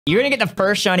You're gonna get the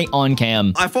first shiny on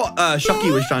cam. I thought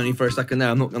Shocky was shiny for a second there,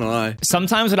 I'm not gonna lie.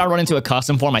 Sometimes when I run into a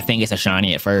custom form, I think it's a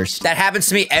shiny at first. That happens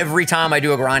to me every time I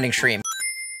do a grinding stream.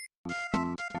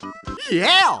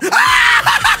 Yeah!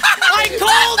 I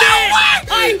called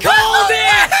it! I called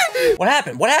it! What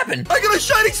happened? What happened? I got a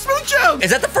shiny Smoochum!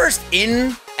 Is that the first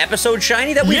in-episode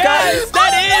shiny that we've Yes, got?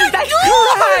 that is! That's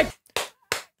correct!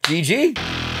 GG.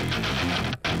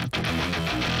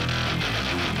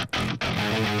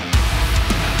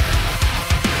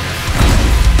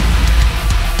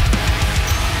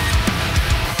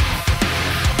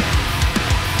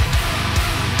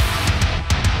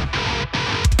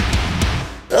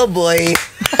 Oh boy.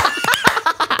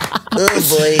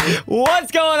 Oh boy.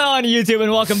 What's going on, YouTube,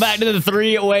 and welcome back to the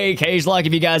three-way Cagelocke.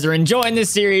 If you guys are enjoying this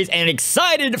series and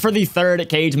excited for the third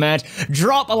cage match,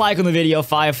 drop a like on the video,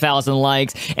 5,000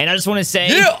 likes. And I just want to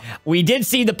say, we did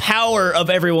see the power of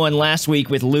everyone last week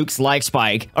with Luke's like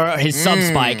spike, or his sub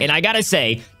spike, and I gotta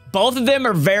say, both of them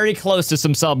are very close to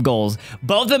some sub goals.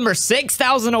 Both of them are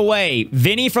 6,000 away.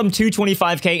 Vinny from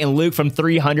 225K and Luke from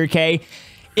 300K.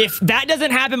 If that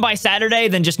doesn't happen by Saturday,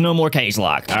 then just no more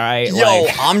Cagelocke, all right? Yo,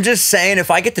 I'm just saying,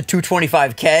 if I get to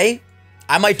 225K,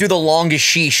 I might do the longest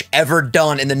sheesh ever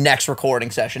done in the next recording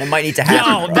session. It might need to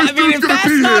happen. Yo, I mean, if that's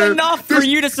not enough for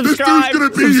you to subscribe,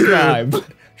 subscribe.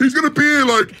 He's gonna be here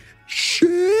like, shit.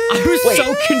 I was so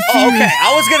confused. Oh, okay,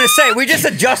 I was gonna say, we just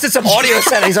adjusted some audio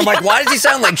settings. I'm like, why does he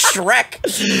sound like Shrek?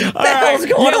 What the hell's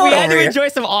going on we had over to here? enjoy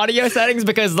some audio settings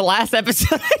because the last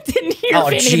episode I didn't hear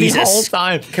Vinny the whole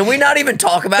time. Can we not even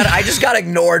talk about it? I just got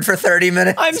ignored for 30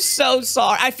 minutes. I'm so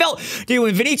sorry. I felt, dude,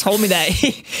 when Vinny told me that,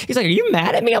 he's like, "Are you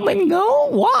mad at me?" I'm like, "No,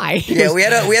 why?" Yeah, we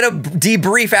had a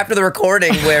debrief after the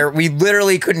recording where we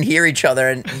literally couldn't hear each other,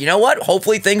 and you know what?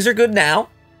 Hopefully things are good now.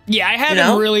 Yeah, I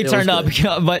haven't really turned up,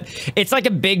 but it's like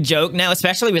a big joke now,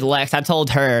 especially with Lex. I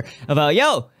told her about,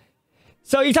 yo,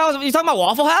 so you talking about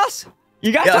Waffle House?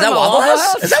 You guys talking about Waffle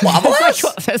House? Is that Waffle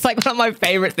House? It's like one of my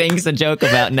favorite things to joke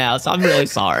about now, so I'm really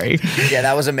sorry. Yeah,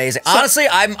 that was amazing. Honestly,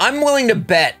 I'm willing to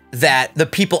bet that the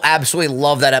people absolutely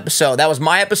love that episode. That was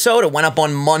my episode. It went up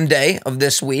on Monday of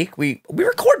this week. We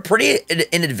record pretty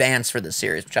in advance for this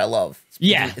series, which I love.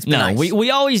 Yeah, it's been nice.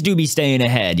 we always do be staying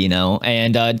ahead, you know.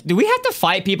 And do we have to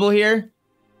fight people here?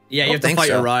 Yeah, you have to fight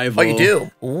your rival. Oh, you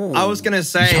do? Ooh. I was gonna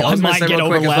say, I might get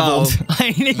over leveled.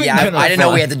 I didn't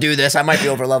know we had to do this. I might be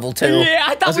over level too. Yeah,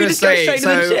 I thought we just go straight to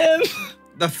the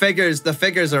gym. The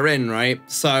figures are in, right?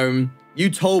 So you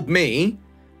told me,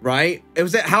 right?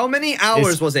 How many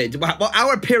hours was it? What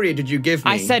hour period did you give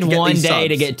me? I said 1 day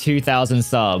to get 2,000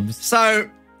 subs. So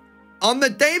on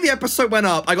the day the episode went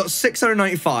up, I got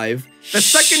 695. The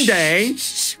second day,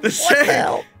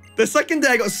 the second day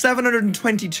I got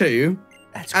 722.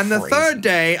 That's and crazy. The third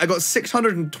day I got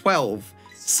 612.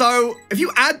 So if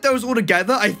you add those all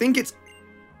together, I think it's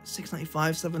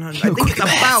 695, 700. I think it's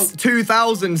about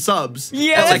 2,000 subs.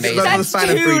 Yeah, that's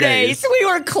 2 days. We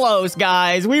were close,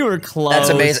 guys. We were close. That's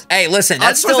amazing. Hey, listen,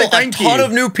 that's still a ton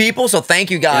of new people, so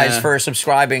thank you guys for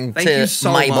subscribing to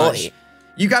my boy.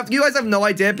 You guys have no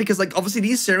idea because, like, obviously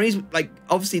these series, like,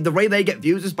 obviously the way they get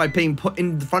views is by being put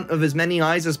in front of as many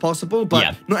eyes as possible,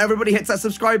 but not everybody hits that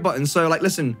subscribe button. So, like,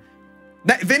 listen,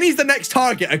 Vinny's the next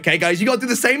target, okay, guys? You gotta do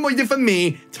the same way you did for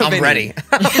me to Vinny. I'm ready.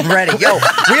 I'm ready. Yo,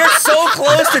 we are so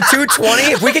close to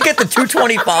 220. If we could get the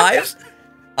 225s,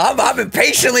 I've been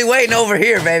patiently waiting over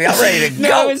here, baby. I'm ready to go.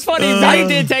 No, it's funny. Vinny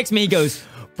did text me. He goes,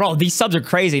 "Bro, these subs are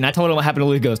crazy." And I told him what happened to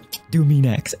Luke. He goes, "Do me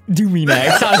next. Do me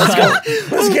next." Let's go.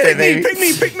 Let's get it, baby. Pick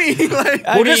me. Like,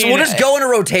 we'll just go in a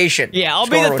rotation. Yeah, I'll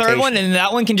be the third one, and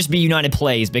that one can just be United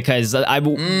Plays because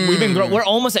we're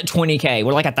almost at 20K.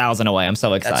 We're like 1,000 away. I'm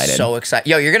so excited. That's so excited.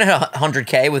 Yo, you're gonna hit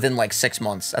 100K within like 6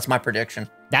 months. That's my prediction.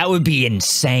 That would be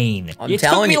insane. I'm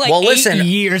telling you. Like well, listen, 8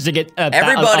 years to get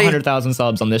everybody 100,000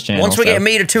 subs on this channel. Once we get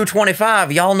me to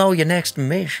 225, y'all know your next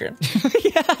mission.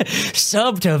 Yeah,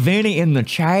 sub to Vinny in the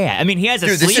chat. I mean, he has a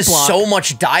sleep this is lock. so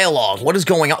much dialogue. What is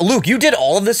going on? Luke, you did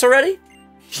all of this already?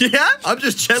 Yeah, I'm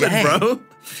just chilling, bro.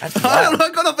 I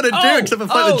got nothing to do except for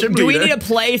fight the gym leader. Do we need to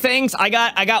play things? I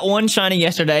got one shiny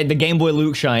yesterday, the Game Boy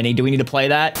Luke shiny. Do we need to play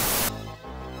that?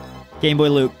 Game Boy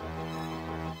Luke.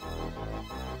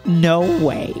 No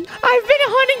way. I've been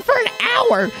hunting for an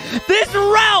hour. This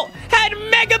route had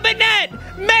Mega Banette,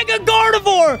 Mega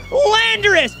Gardevoir,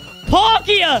 Landorus,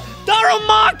 Palkia,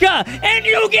 Darumaka, and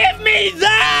you give me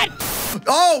that?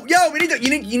 Oh, yo,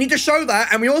 you need to show that,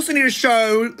 and we also need to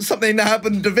show something that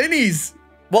happened to Vinny's.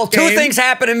 Well, two things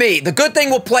happened to me. The good thing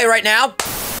we'll play right now,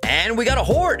 and we got a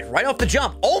horde right off the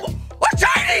jump. Oh, a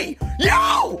shiny!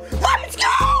 Yo, let's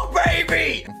go,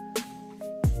 baby!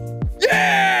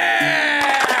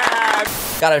 Yeah!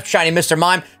 Got a shiny Mr.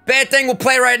 Mime. Bad thing we'll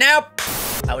play right now.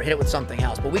 I would hit it with something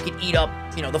else. But we could eat up,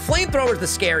 you know, the flamethrower is the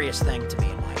scariest thing to me,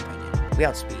 in my opinion. We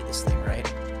outspeed this thing, right?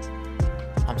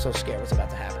 I'm so scared what's about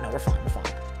to happen. No, we're fine. We're fine.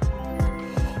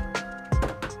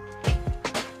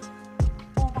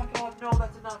 Oh my god, no,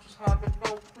 that did not just happen.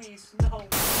 No, please, no.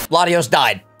 Latios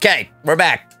died. Okay, we're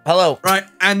back. Hello. Right,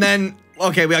 and then,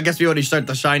 okay, I guess we already started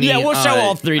the shiny. Yeah, we'll show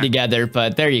all three together,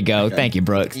 but there you go. Okay. Thank you,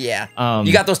 Brooks. Yeah.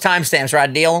 You got those timestamps,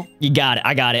 right, Deal? You got it.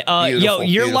 I got it. Yo,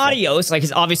 your Latios, like,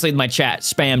 obviously my chat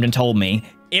spammed and told me.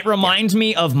 It reminds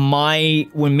me of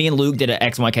when me and Luke did an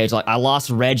XY Cage, like, I lost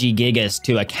Reggie Gigas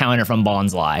to a counter from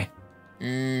Bonsly.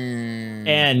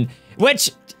 And,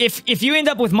 which, if you end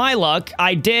up with my luck,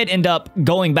 I did end up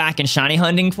going back and shiny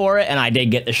hunting for it, and I did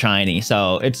get the shiny.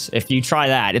 So, if you try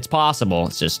that, it's possible.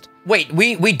 It's just... Wait,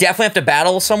 we definitely have to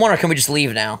battle someone, or can we just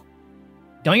leave now?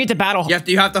 Don't you have to battle...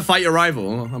 You have to fight your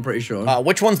rival, I'm pretty sure.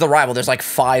 Which one's the rival? There's like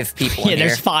 5 people in here. Yeah,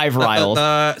 there's 5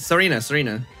 rivals.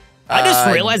 Serena. I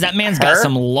just realized that man's got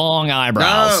some long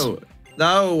eyebrows.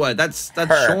 No, that's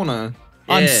Shauna.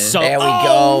 Yeah. I'm so... There we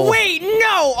go. go. Wait,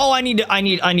 no! Oh, I need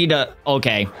to...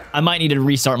 Okay, I might need to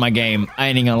restart my game. I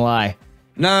ain't gonna lie.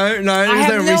 No, there's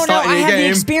no restarting I your have the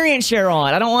game. experience share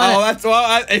on. I don't want. Oh, that's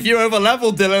well. If you're over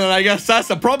leveled, Dylan, then I guess that's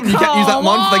a problem. You can't use that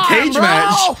mon for the cage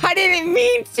match. Oh, I didn't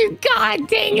mean to. God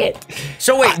dang it.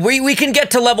 So wait, we can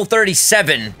get to level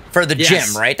 37 for the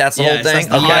gym, right? That's the whole thing. That's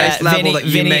the highest level that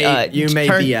you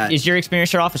may be at. Is your experience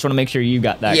share off? I just want to make sure you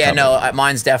got that. Yeah, covered. no,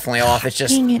 mine's definitely off. It's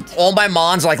just all my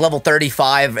mons are like level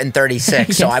 35 and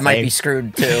 36, so I might be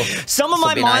screwed too. Some of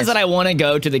my mons that I want to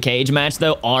go to the cage match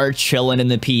though are chilling in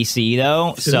the PC though.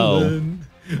 So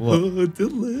go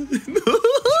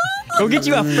get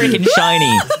you a freaking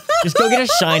shiny. Just go get a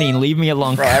shiny and leave me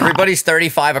alone. Bro, everybody's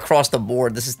 35 across the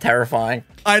board. This is terrifying.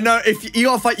 I know. If you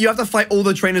gotta fight, you have to fight all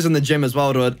the trainers in the gym as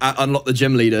well to unlock the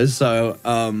gym leaders. So,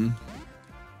 have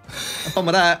fun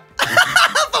with that.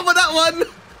 Have fun with that one.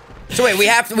 So wait,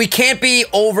 we can't be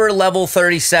over level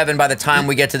 37 by the time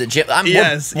we get to the gym.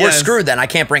 We're screwed then. I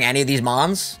can't bring any of these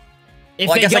mons.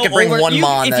 Well, I guess I could bring one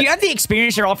mon. If you have the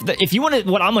experience share off, if you want to,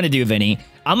 what I'm going to do, Vinny,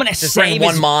 I'm going to just bring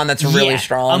one mon that's really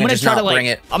strong. I'm going to try to bring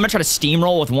it. I'm going to try to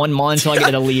steamroll with one mon until I get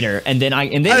to the leader, and then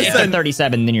you get to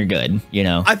 37, then you're good. You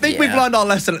know. I think we've learned our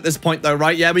lesson at this point, though,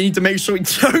 right? Yeah, we need to make sure we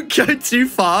don't go too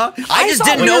far. I just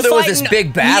didn't know there was this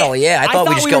big battle. Yeah, I thought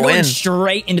we just go in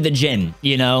straight into the gym.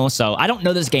 You know, so I don't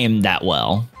know this game that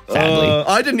well. Sadly,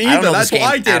 I didn't either. That's what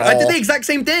I did. I did the exact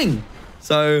same thing.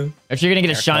 So if you're gonna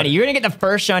get a shiny, you're gonna get the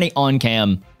first shiny on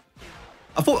cam.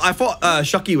 I thought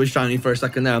Shucky was shiny for a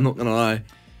second there. I'm not gonna lie.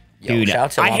 Dude,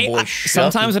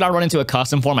 sometimes when I run into a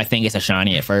custom form, I think it's a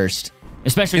shiny at first.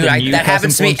 Especially that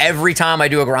happens to me every time I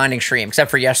do a grinding stream,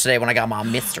 except for yesterday when I got my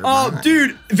Mr. Oh,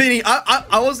 dude, Vinny,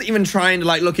 I wasn't even trying to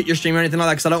like look at your stream or anything like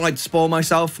that because I don't like to spoil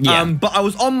myself. Yeah. But I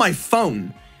was on my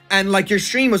phone and like your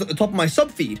stream was at the top of my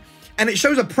sub feed. And it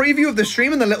shows a preview of the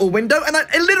stream in the little window, and I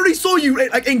literally saw you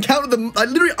like encounter them. I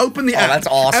literally opened the app. Oh, that's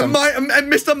awesome.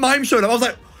 And Mr. Mime showed up. I was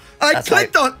like, I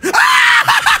clicked on.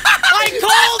 I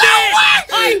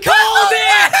called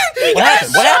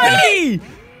it! What happened?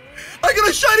 I got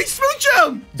a shiny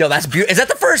Smoochum! Yo, that's beautiful. Is that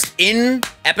the first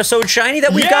in-episode shiny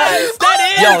that we've got? Yes,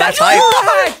 that is! Yo, that's hype.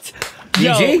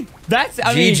 GG.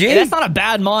 I mean, that's not a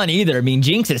bad mon either. I mean,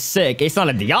 Jinx is sick. It's not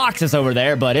a Deoxys over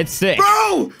there, but it's sick.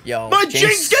 Bro! Yo, my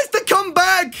Jinx gets to come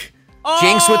back!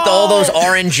 Jinx with all those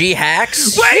RNG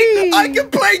hacks. Wait, I can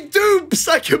play dupes.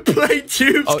 Oh,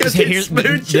 this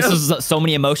is so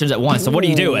many emotions at once. So what are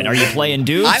you doing? Are you playing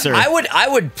dupes? I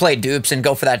would play dupes and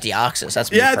go for that Deoxys.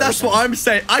 That's what I'm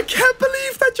saying. I can't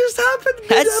believe that just happened.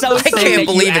 That's so sick. I can't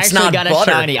believe it's not got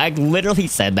butter. A shiny. I literally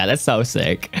said that. That's so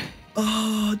sick.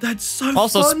 Oh, that's so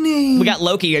funny. We got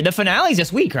Loki here. The finale's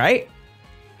this week, right?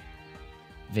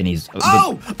 Vinny's.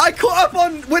 I caught up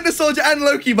on Winter Soldier and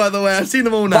Loki, by the way. I've seen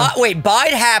them all now. Wait,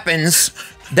 Bide happens,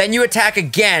 then you attack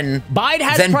again. Bide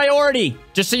has priority,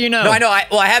 just so you know. No, I know.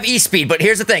 I have E-Speed, but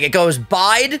here's the thing. It goes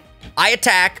Bide, I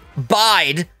attack,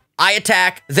 Bide, I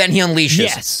attack, then he unleashes.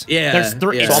 Yes. Yeah. There's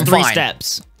three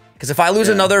steps. Because if I lose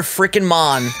another freaking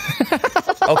mon,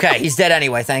 okay, he's dead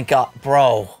anyway. Thank God,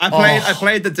 bro. I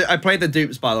played the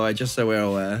dupes, by the way, just so we're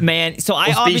aware. Man, so I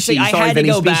had to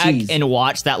go back and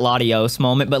watch that Latios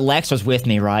moment, but Lex was with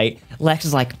me, right? Lex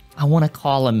was like, I want to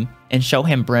call him and show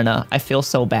him Brenna. I feel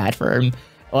so bad for him.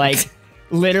 Like,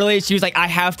 literally, she was like, I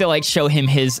have to like show him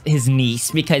his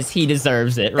niece because he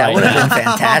deserves it. Right? That would have been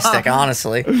fantastic,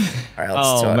 honestly. All right,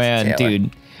 let's man,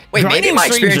 dude. Wait, maybe my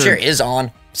experience here is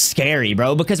on. Scary,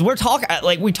 bro, because we talk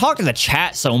to the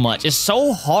chat so much. It's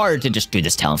so hard to just do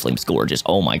this Talonflame's gorgeous.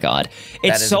 Oh my god,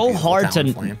 it's so hard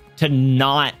to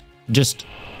not just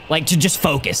to just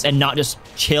focus and not just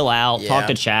chill out, talk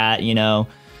to chat. You know,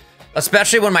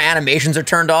 Especially when my animations are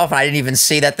turned off and I didn't even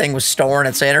see that thing was storing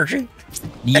its energy.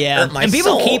 Yeah, and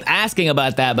people soul. keep asking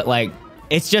about that, but like,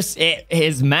 it's just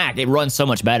his Mac. It runs so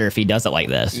much better if he does it like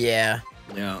this. Yeah.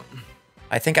 Yeah.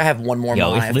 I think I have one more.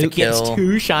 Yo, I if have Luke to kill. gets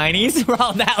 2 shinies,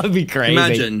 bro, that would be crazy.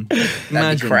 Imagine.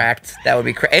 That'd be cracked. That would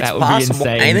be crazy. It's That would be possible.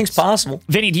 insane. Anything's possible.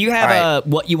 Vinny, do you have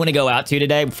what you want to go out to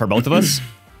today for both of us?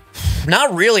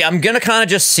 Not really. I'm gonna kind of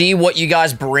just see what you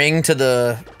guys bring to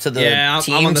the team on the slots,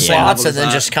 same and then level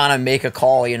as just kind of make a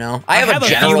call. You know, I have a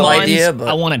few general ones idea, but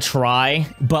I want to try.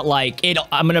 But like,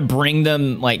 I'm gonna bring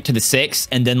them like to the 6,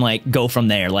 and then like go from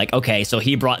there. Like, okay, so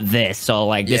he brought this, so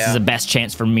like this is the best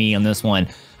chance for me on this one.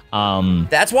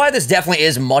 That's why this definitely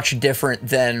is much different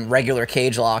than regular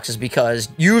CageLocks, is because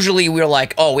usually we're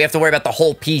like, oh, we have to worry about the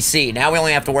whole PC. Now we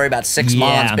only have to worry about 6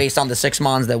 mons based on the 6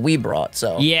 mons that we brought.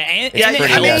 So yeah, and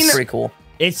it's pretty cool.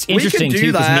 It's interesting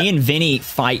too because that. me and Vinny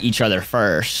fight each other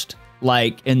first,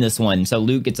 like in this one. So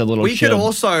Luke gets a little. We could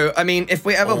also, I mean, if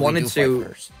we ever wanted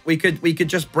to, we could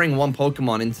just bring one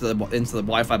Pokemon into the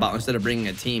Wi-Fi battle instead of bringing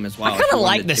a team as well. I kind of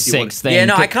like the 6 thing. Yeah,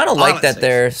 no, I kind of like that 6.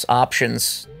 there's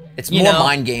options. It's more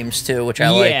mind games too, which I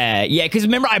like. Yeah, because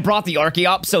remember I brought the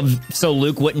Archeop so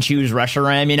Luke wouldn't choose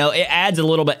Reshiram. You know, it adds a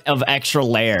little bit of extra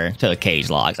layer to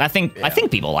CageLocke. I think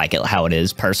people like it how it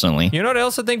is personally. You know what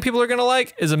else I think people are gonna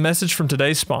like is a message from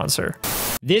today's sponsor.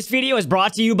 This video is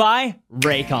brought to you by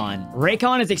Raycon.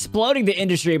 Raycon is exploding the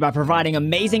industry by providing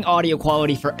amazing audio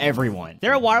quality for everyone.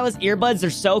 Their wireless earbuds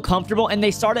are so comfortable and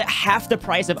they start at half the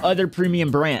price of other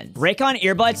premium brands. Raycon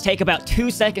earbuds take about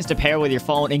 2 seconds to pair with your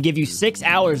phone and give you 6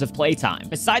 hours of playtime.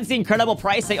 Besides the incredible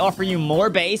price, they offer you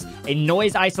more bass, a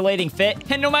noise isolating fit,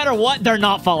 and no matter what, they're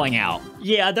not falling out.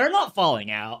 Yeah, they're not falling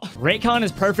out. Raycon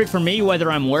is perfect for me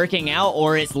whether I'm working out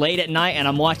or it's late at night and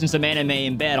I'm watching some anime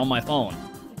in bed on my phone.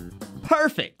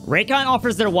 Perfect. Raycon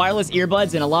offers their wireless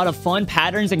earbuds in a lot of fun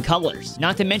patterns and colors,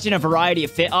 not to mention a variety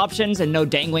of fit options and no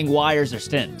dangling wires or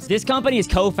stems. This company is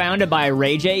co-founded by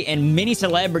Ray J, and many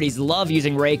celebrities love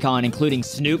using Raycon, including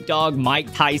Snoop Dogg,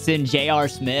 Mike Tyson, J.R.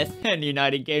 Smith, and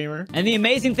United Gamer. And the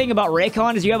amazing thing about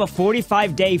Raycon is you have a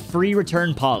 45-day free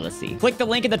return policy. Click the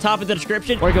link at the top of the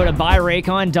description or go to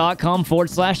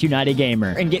buyraycon.com/United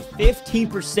Gamer and get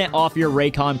 15% off your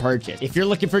Raycon purchase. If you're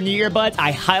looking for new earbuds,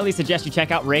 I highly suggest you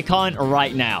check out Raycon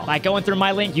right now. By going through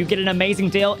my link, you get an amazing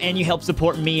deal and you help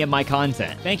support me and my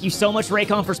content. Thank you so much,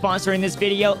 Raycon, for sponsoring this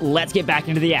video. Let's get back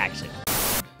into the action.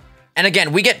 And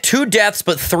again, we get 2 deaths,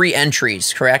 but 3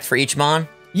 entries, correct, for each mon?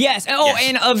 Yes. Oh,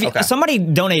 yes. And somebody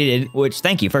donated, which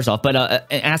thank you, first off, but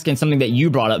asking something that you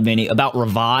brought up, Vinny, about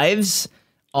revives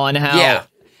on how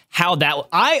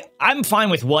that I'm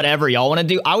fine with whatever y'all want to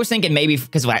do. I was thinking maybe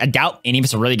because I doubt any of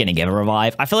us are really going to give a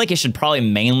revive. I feel like it should probably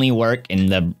mainly work in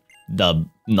the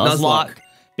Nuzlocke,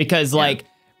 because like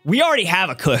we already have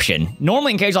a cushion.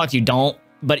 Normally in CageLocke you don't,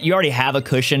 but you already have a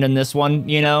cushion in this one,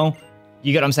 you know?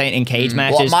 You get what I'm saying? In cage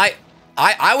matches. Well,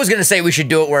 I was gonna say we should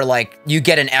do it where like you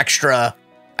get an extra.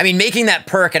 I mean, making that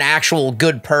perk an actual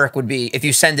good perk would be if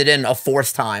you send it in a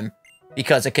 4th time,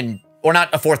 because it can, or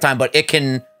not a 4th time, but it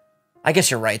can. I guess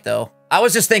you're right though. I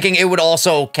was just thinking it would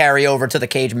also carry over to the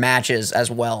cage matches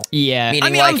as well. Yeah,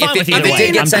 meaning like if it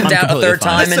did get sent out a 3rd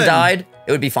time and died,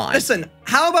 it would be fine. Listen,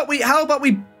 how about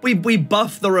we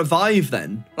buff the revive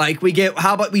then? Like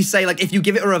how about we say like if you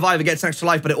give it a revive, it gets an extra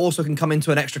life, but it also can come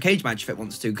into an extra cage match if it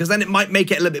wants to, because then it might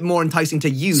make it a little bit more enticing to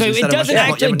use. So it doesn't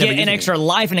actually get an extra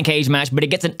life in a cage match, but it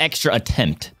gets an extra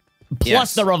attempt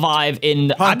plus the revive in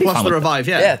the plus the revive.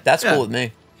 Yeah, that's cool with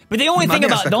me. But the only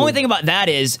thing about that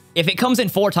is if it comes in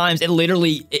 4 times,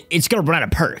 it's gonna run out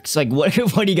of perks. Like what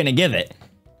are you gonna give it?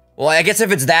 Well, I guess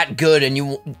if it's that good and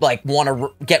you like want to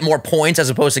get more points as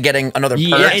opposed to getting another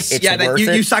perk, it's worth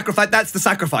it. You sacrifice. That's the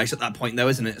sacrifice at that point, though,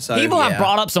 isn't it? So people have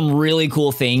brought up some really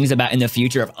cool things about in the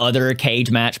future of other cage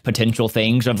match potential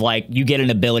things of like you get an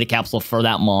ability capsule for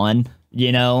that mon,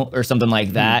 you know, or something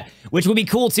like that, which would be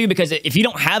cool too, because if you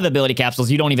don't have ability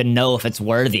capsules, you don't even know if it's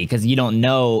worthy, because you don't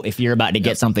know if you're about to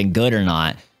get something good or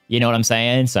not. You know what I'm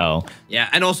saying? So yeah,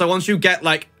 and also once you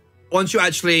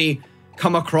actually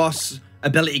come across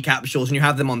ability capsules and you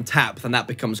have them on tap, then that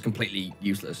becomes completely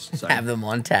useless. So. Have them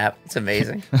on tap. It's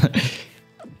amazing.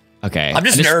 Okay. I'm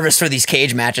just nervous for these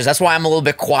cage matches. That's why I'm a little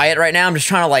bit quiet right now. I'm just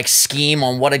trying to like scheme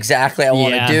on what exactly I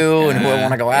want to do and who I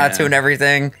want to go out to and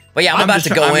everything. But yeah, I'm about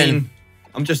to go in.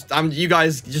 You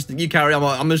guys, you carry on.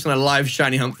 I'm just gonna live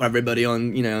shiny hunt for everybody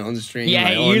on the stream. Yeah,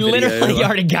 like, you literally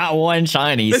already got 1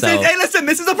 shiny. Hey, listen,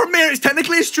 this is a premiere. It's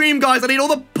technically a stream, guys. I need all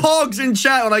the pogs in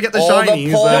chat when I get the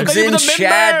shinies. All the pogs in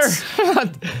chat.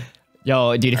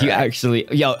 Yo, dude, if you actually,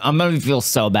 I'm gonna feel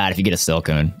so bad if you get a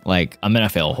Silcoon. Like, I'm gonna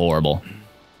feel horrible.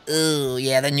 ooh,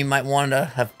 yeah, then you might want to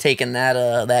have taken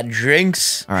that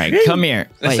drinks. All right, come here.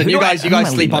 Listen, Wait, you guys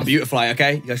sleep on with? Beautifly,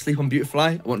 okay? You guys sleep on Beautifly.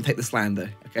 I won't take the slander.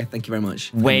 Okay, thank you very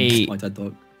much. Wait. My TED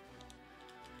Talk.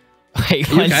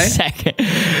 Wait one second.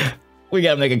 We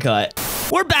gotta make a cut.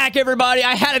 We're back, everybody.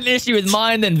 I had an issue with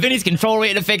mine, then Vinny's controller we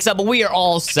had to fix up, but we are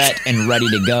all set and ready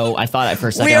to go. I thought at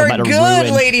first I was about to ruin. We are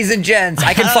good, ladies and gents.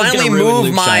 I can finally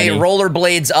move my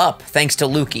rollerblades up thanks to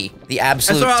Lukey, the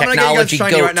absolute technology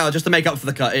goat. Right now, just to make up for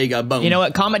the cut. Here you go, boom. You know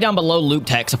what? Comment down below Luke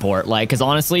tech support, like, because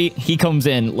honestly, he comes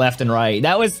in left and right.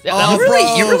 That was you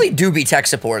really do be tech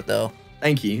support though.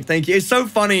 Thank you. Thank you. It's so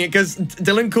funny because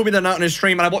Dylan called me the night on his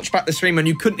stream and I watched back the stream and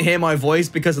you couldn't hear my voice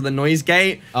because of the noise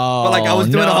gate. Oh, but like I was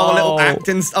doing a whole little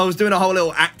acting. I was doing a whole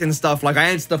little acting stuff. Like I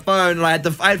answered the phone and I had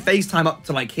FaceTime up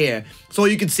to like here. So all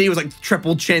you could see was like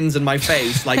triple chins in my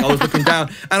face. Like I was looking down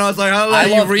and I was like, hello, I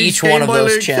love you've each one of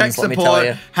those chins, let me tell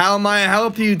you. How may I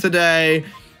help you today?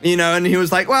 You know, and he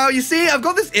was like, well, you see, I've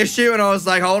got this issue. And I was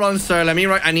like, hold on, sir, let me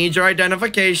write, I need your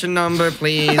identification number,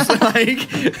 please. Like,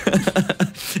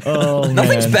 oh,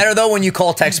 nothing's better, though, when you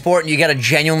call tech support and you get a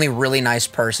genuinely really nice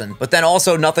person. But then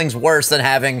also, nothing's worse than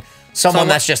having someone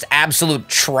that's just absolute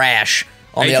trash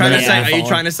on the other end of the phone. Are you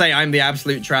trying to say I'm the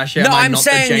absolute trash? Yeah, no, I'm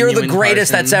saying you're the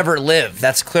greatest that's ever lived.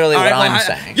 That's clearly what I'm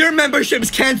saying. Your membership's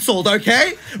cancelled,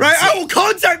 okay? Right? I will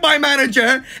contact my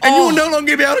manager, and you will no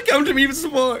longer be able to come to me for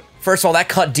support. First of all, that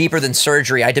cut deeper than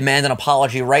surgery. I demand an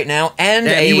apology right now and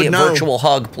a virtual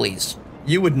hug, please.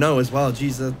 You would know as well.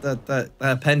 Jeez, the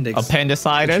appendix.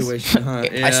 Appendicitis? Huh?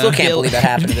 Yeah. I still can't believe that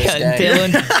happened to this day.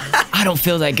 Dylan, I don't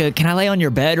feel that good. Can I lay on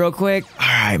your bed real quick? All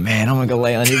right, man, I'm gonna go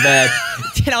lay on your bed.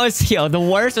 The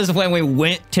worst is when we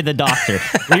went to the doctor.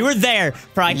 We were there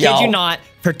for, I kid you not,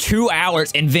 for 2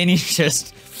 hours, and Vinny's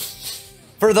just...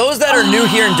 For those that are new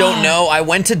here and don't know, I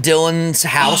went to Dylan's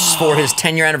house for his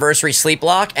 10-year anniversary sleep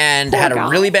lock and had a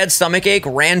really bad stomach ache,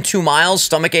 ran 2 miles,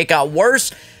 stomach ache got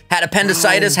worse, had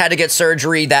appendicitis, had to get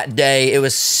surgery that day. It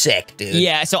was sick, dude.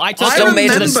 Yeah, so I took him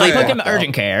to the sleep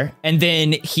urgent care, and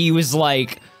then he was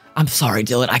like, I'm sorry,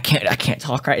 Dylan. I can't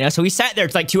talk right now. So we sat there.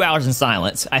 It's like 2 hours in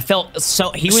silence. I felt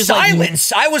so. He was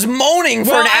silence. I was moaning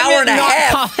for an hour and a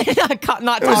half.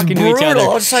 Not talking to each other. I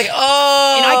was like,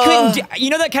 oh. And I couldn't. You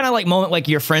know that kind of like moment, like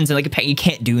your friends and like you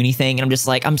can't do anything, and I'm just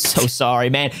like, I'm so sorry,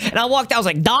 man. And I walked out. I was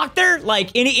like, doctor, like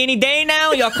any day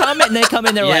now, y'all coming? And they come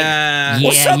in. They're like, yeah.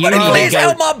 Will somebody please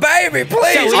help my baby,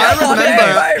 please? So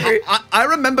I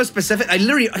remember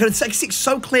specifically. I could see it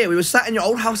so clear. We were sat in your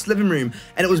old house living room,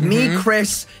 and it was me,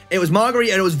 Chris. It was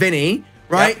Marguerite and it was Vinny,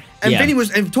 right? Yep. And Vinny was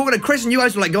talking to Chris, and you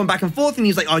guys were like going back and forth, and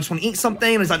he's like, oh, I just want to eat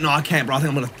something. And he's like, no, I can't, bro. I think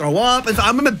I'm going to throw up. And so I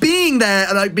remember being there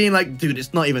and like being like, dude,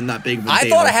 it's not even that big of a deal. I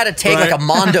thought I had to take like a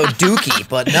Mondo Dookie,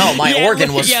 but no, my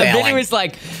organ was failing. Vinny was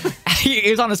like,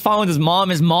 he was on his phone with his mom.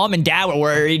 His mom and dad were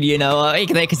worried, you know,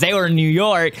 because they were in New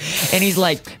York. And he's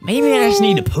like, maybe I just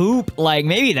need to poop. Like,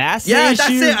 maybe that's the issue.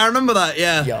 That's it. I remember that.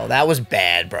 Yeah. Yo, that was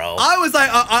bad, bro. I was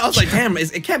like, damn,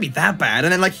 it can't be that bad.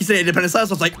 And then like he said,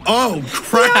 appendicitis. I was like, oh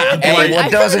crap. Hey,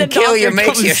 what doesn't kill you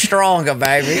makes you stronger,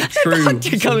 baby. True. The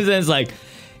doctor comes in and is like,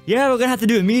 yeah, we're gonna have to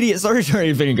do immediate surgery.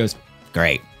 And Vinny goes,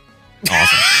 great,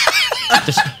 awesome.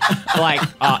 Just like,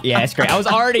 yeah, it's great. I was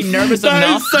already nervous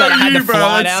enough that I had to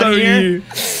fly down here.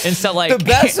 And so like, the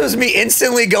best was me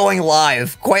instantly going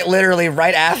live, quite literally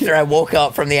right after I woke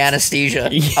up from the anesthesia.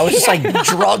 I was just like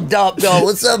drugged up, going,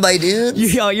 what's up, my dude?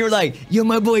 You were like, yo,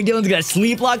 my boy Dylan's gonna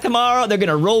sleep lock tomorrow. They're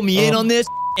gonna roll me in on this.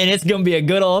 And it's gonna be a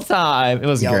good old time. It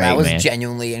was great, that was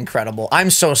genuinely incredible. I'm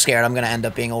so scared I'm gonna end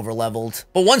up being over leveled.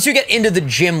 But once you get into the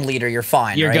gym leader, you're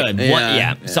fine. You're right? good.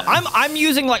 Yeah. So I'm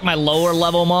using like my lower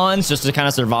level mons just to kind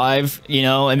of survive, you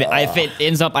know. And if it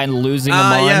ends up I'm losing them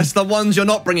on. Yes, the ones you're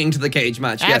not bringing to the cage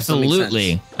match.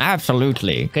 Absolutely,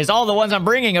 absolutely. Because all the ones I'm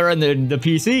bringing are in the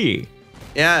PC.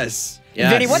 Yes.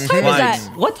 Vinny, what type is that?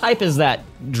 What type is that?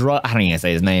 I don't even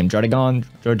say his name. Drudagon?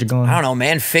 I don't know,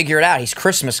 man. Figure it out. He's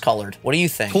Christmas colored. What do you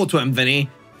think? Talk to him, Vinny.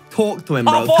 Talk to him,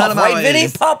 bro. Pop off, right, Vinny?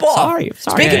 Pop off. Sorry.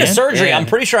 Speaking of surgery, I'm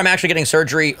pretty sure I'm actually getting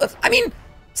surgery. I mean,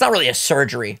 it's not really a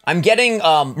surgery. I'm getting,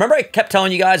 remember I kept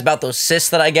telling you guys about those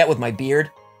cysts that I get with my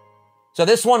beard? So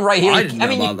this one right here. I didn't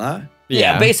know about that.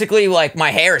 Yeah, basically, like,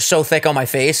 my hair is so thick on my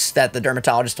face that the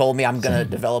dermatologist told me I'm gonna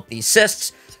develop these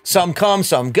cysts. Some come,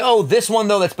 some go. This one,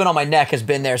 though, that's been on my neck has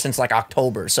been there since, like,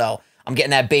 October, so I'm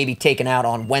getting that baby taken out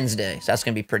on Wednesday, so that's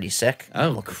gonna be pretty sick. Oh,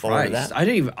 looking forward to that. I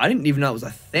didn't even know it was a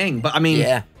thing, but I mean,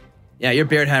 yeah, your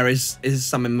beard hair is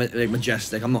something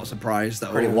majestic. I'm not surprised.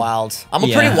 Pretty wild. I'm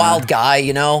a pretty wild guy,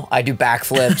 you know. I do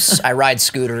backflips. I ride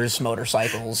scooters,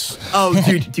 motorcycles. Oh,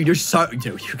 dude, you're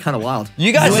kind of wild.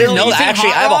 You guys didn't know that?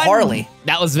 Actually, I have a Harley.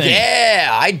 That was me. Yeah,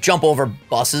 I jump over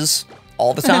buses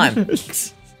all the time.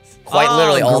 quite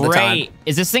literally all the time.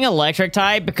 Is this thing electric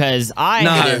type? Because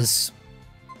It is.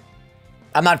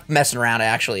 I'm not messing around,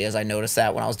 actually, as I noticed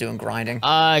that when I was doing grinding.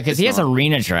 Because he has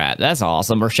Arena Trap. That's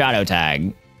awesome. Or Shadow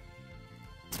Tag.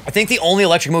 I think the only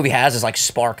electric move he has is like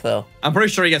Spark, though. I'm pretty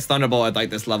sure he gets Thunderbolt at like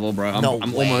this level, bro. I'm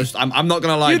not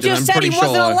gonna lie. You just said he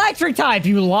wasn't electric type,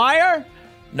 you liar.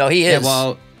 No, he is. Yeah,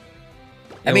 well,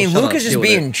 I mean, Luke is just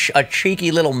being a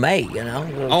cheeky little mate, you know?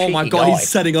 Oh my god, he's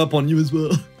setting up on you as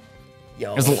well.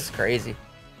 Yo, that's crazy.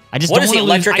 I just what don't is he,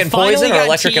 electric and poison or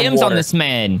electric and water? On this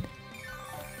man.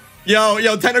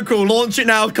 Yo, Tentacle, launch it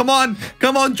now. Come on,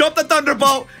 drop the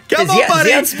Thunderbolt. Come on,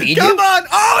 buddy. Come on.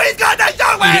 Oh, he's got the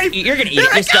shockwave. You're gonna eat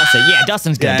it. Just Dustin. Yeah,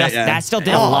 Dustin's good. That still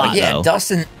did a lot, though.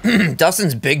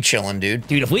 Dustin's big chillin', dude.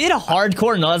 Dude, if we did a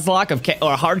hardcore Nuzlocke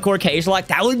or a hardcore Cagelocke,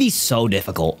 that would be so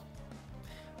difficult.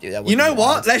 Dude, that would you know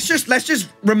what? Let's just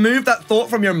remove that thought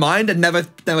from your mind and never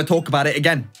talk about it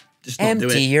again. Just not do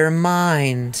it. Empty your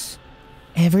mind.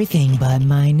 Everything but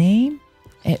my name.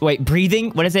 Wait, breathing.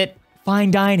 What is it?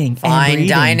 Fine dining. Fine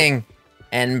dining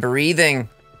and breathing.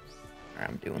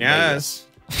 I'm doing yes.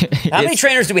 How many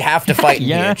trainers do we have to fight in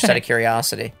here, just out of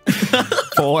curiosity?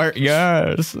 4.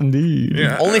 Yes, indeed.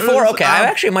 Yeah. Only 4? Okay, I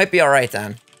actually might be all right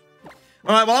then.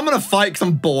 All right, well, I'm going to fight because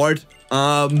I'm bored.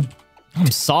 I'm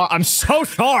sorry. I'm so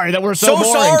sorry that we're so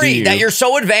boring sorry to you. that you're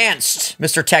so advanced,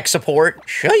 Mr. Tech Support.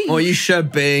 Well, you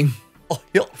should be.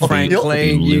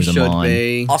 Frankly, you should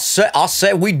be. I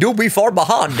say we do be far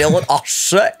behind, Dylan. I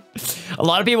say. A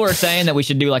lot of people are saying that we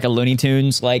should do like a Looney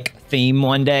Tunes like theme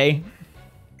one day.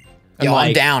 Yo,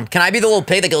 I'm down. Can I be the little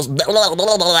pig that goes, that's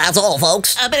all,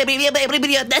 folks? That's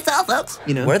all, folks.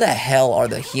 You know. Where the hell are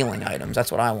the healing items?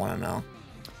 That's what I want to know.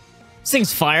 This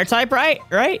thing's fire type, right?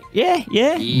 Yeah.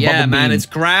 Yeah, man. It's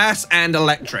grass and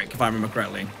electric, if I remember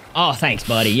correctly. Oh, thanks,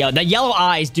 buddy. Yo, the yellow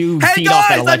eyes do feed off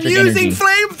that electric energy. I'm using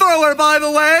flamethrower, by the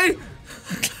way.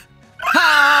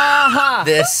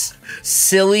 This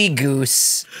silly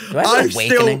goose. Do I have an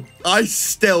awakening? I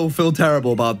still feel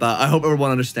terrible about that. I hope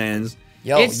everyone understands.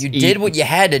 Yo, you did what you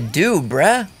had to do,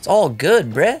 bruh. It's all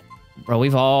good, bruh. Bro,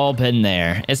 we've all been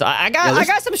there. I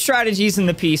got some strategies in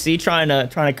the PC trying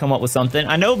to come up with something.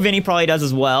 I know Vinny probably does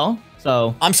as well.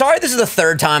 So I'm sorry this is the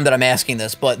 3rd time that I'm asking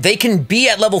this, but they can be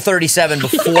at level 37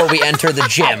 before we enter the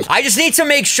gym. I just need to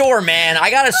make sure, man. I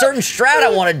got a certain strat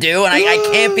I want to do, and I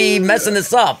can't be messing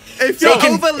this up. If you're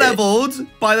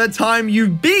over-leveled by the time you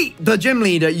beat the gym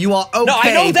leader, you are okay. No,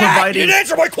 I know that. You didn't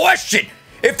answer my question.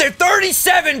 If they're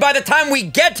 37 by the time we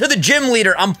get to the gym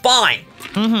leader, I'm fine.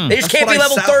 They just can't be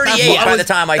level 38 by the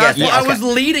time I get there. That's what I was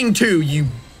leading to, you.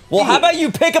 Well, how about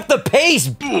you pick up the pace?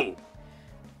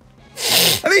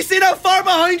 Have you seen how far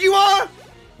behind you are?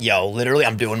 Yo, literally,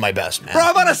 I'm doing my best, man. Bro,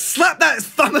 I'm about to slap that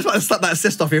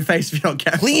assist off your face if you don't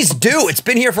care. Please do. It's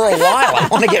been here for a while. I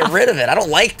want to get rid of it. I don't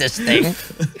like this thing.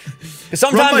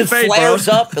 Sometimes it flares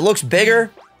up. It looks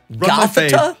bigger.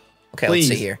 Gothita? Okay, let's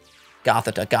see here.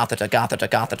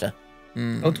 Gothita.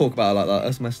 Don't talk about her like that.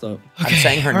 That's messed up. I'm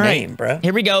saying her name, bro.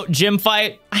 Here we go. Gym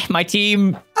fight. My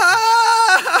team.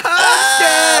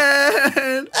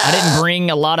 I didn't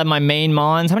bring a lot of my main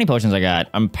mons. How many potions I got?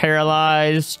 I'm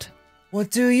paralyzed.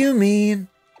 What do you mean?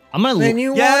 I'm gonna. When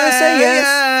you wanna say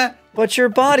yes, but your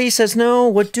body says no.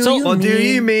 What do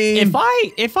you mean?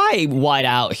 If I white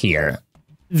out here,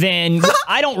 then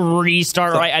I don't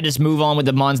restart. Right, I just move on with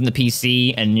the mons in the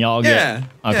PC, and y'all get.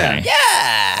 Okay.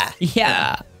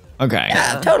 Yeah. Okay.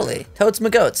 Yeah, totally. Totes my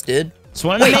goats, dude. Just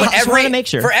wanted to make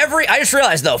sure. I just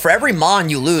realized though, for every mon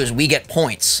you lose, we get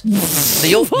points. So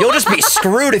you'll just be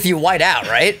screwed if you white out,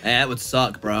 right? Yeah, that would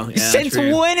suck, bro. Yeah, Since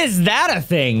when is that a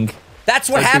thing? That's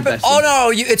what happened. Oh no,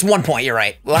 it's 1 point. You're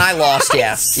right. When I lost,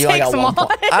 yeah, you only got 1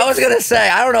 point. I was gonna say,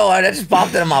 I don't know. I just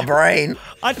popped it in my brain.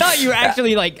 I thought you were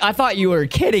actually I thought you were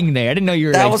kidding there. I didn't know you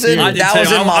were. That was in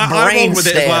my brain with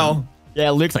it as well.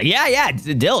 Yeah, Luke's like, yeah,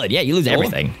 Dylan. Yeah, you lose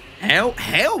everything. Hell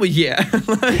yeah.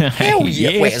 Hell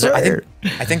yeah. Wait,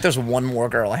 I think there's one more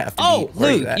girl I have to meet.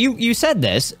 Luke, you said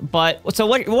this, but so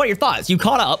what are your thoughts? You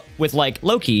caught up with like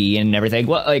Loki and everything.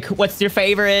 What's your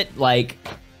favorite I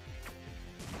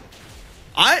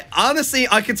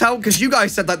could tell because you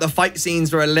guys said like the fight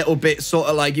scenes were a little bit sort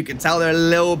of like you could tell they're a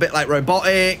little bit like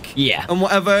robotic. Yeah. And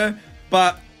whatever.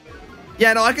 But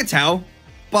yeah, no, I could tell.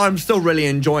 But I'm still really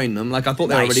enjoying them. Like I thought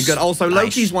they were really good. Also,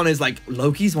 Loki's one is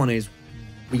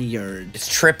weird. It's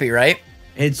trippy, right?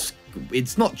 It's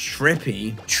not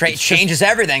trippy. Changes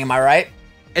everything, am I right?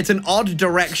 It's an odd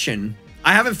direction.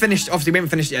 I haven't finished, obviously we haven't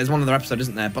finished it. There's one other episode,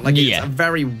 isn't there? But like it's a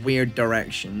very weird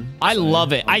direction. I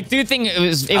love it. I do think it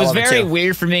was very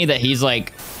weird for me that he's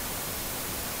like...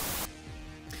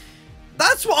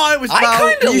 That's That's what I was. I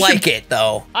kind of like it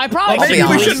though. I probably maybe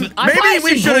we should. Maybe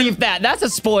we should bleep that. That's a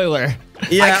spoiler.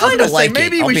 Yeah, I kind of like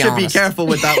maybe it. we should honest. be careful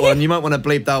with that one. You might want to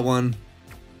bleep that one.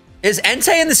 Is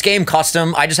Entei in this game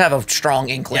custom? I just have a strong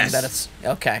inkling Yes. that it's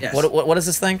okay. Yes. What is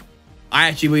this thing?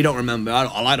 We don't remember.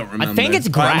 I don't remember. I think it's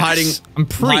grass. I'm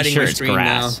pretty sure it's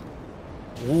grass.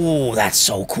 Ooh, that's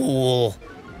so cool.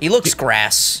 He looks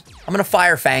grass. I'm gonna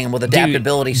Fire Fang him with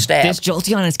adaptability stab. This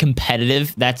Jolteon is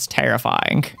competitive. That's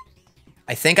terrifying.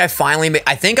 I think I finally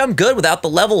I think I'm good without the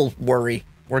level worry.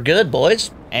 We're good,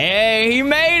 boys. Hey, he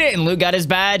made it, and Luke got his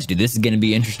badge. Dude, this is gonna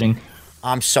be interesting.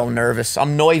 I'm so nervous.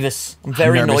 I'm nervous. I'm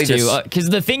very nervous. Because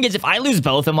the thing is, if I lose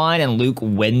both of mine and Luke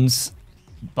wins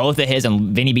both of his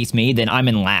and Vinny beats me, then I'm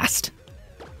in last.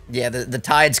 Yeah, the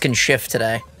tides can shift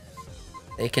today.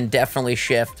 They can definitely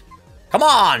shift. Come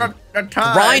on!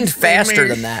 Grind faster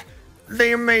than that.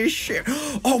 They may shift.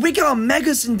 Oh, we got our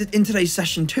megas in today's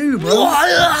session too, bro.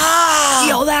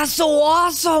 Yo, that's so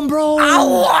awesome, bro.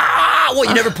 Well,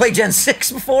 you never played Gen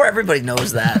 6 before? Everybody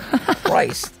knows that.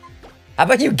 Christ. How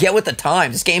about you get with the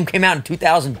times? This game came out in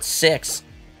 2006.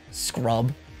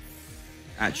 Scrub.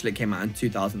 Actually, it came out in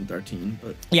 2013,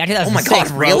 but yeah, 2006. Oh my God,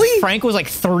 bro. really? Frank was like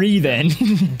 3 then.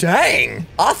 Dang.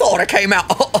 I thought it came out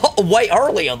way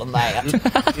earlier than that.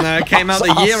 no, it came out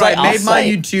the year I made my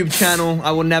YouTube channel.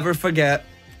 I will never forget.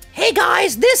 Hey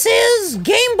guys, this is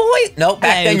Game Boy. No,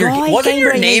 back then wasn't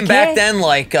your name back then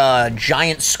like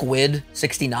Giant Squid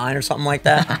 69 or something like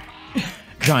that?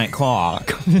 Giant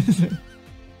Clock.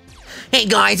 Hey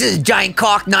guys, this is Giant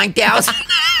Cock 9000.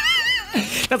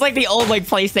 That's like the old like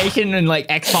PlayStation and like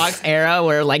Xbox era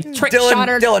where like trick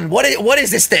shotter. Dylan, what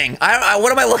is this thing?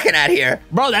 What am I looking at here?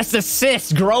 Bro, that's the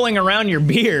cyst growing around your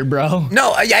beard, bro.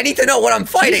 No, I need to know what I'm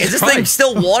fighting. Is this thing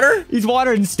still water? He's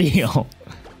water and steel.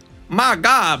 My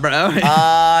God, bro.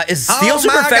 Is steel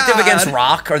super effective against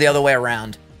rock or the other way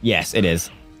around? Yes, it is.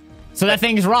 So that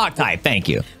thing's rock type. Thank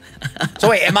you. So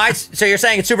wait, so you're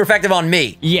saying it's super effective on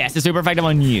me? Yes, it's super effective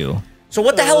on you. So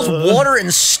what the hell is water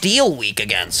and steel weak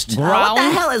against? Ground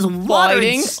what the hell is water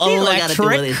fighting and steel gotta do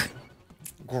with electric.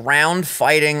 it? Ground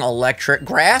fighting electric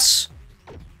grass?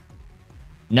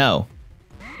 No.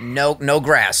 No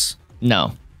grass.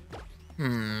 No.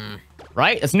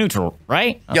 Right? It's neutral,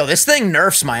 right? Yo, this thing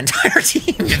nerfs my entire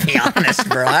team, to be honest,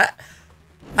 bro.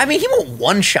 I mean, he won't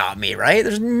one-shot me, right?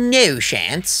 There's no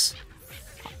chance.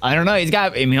 I don't know.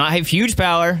 I mean, I have huge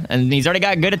power, and he's already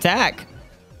got good attack.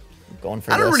 Going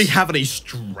for I don't this. really have any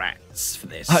strats for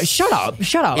this. Shut up.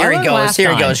 Shut up. Here he I learned goes, last here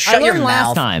he time. goes. Shut I your learned last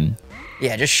mouth. time.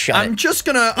 Yeah, just shut I'm it. just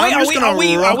gonna. Wait, are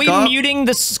we rock up. muting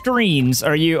the screens?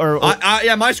 Are you or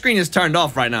yeah, my screen is turned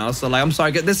off right now. So like, I'm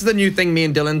sorry. This is the new thing me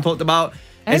and Dylan talked about.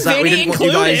 and Is that we Vinny didn't want you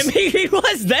include guys. him? He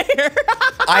was there.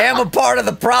 I am a part of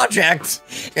the project,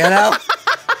 you know?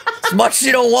 As much as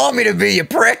you don't want me to be, you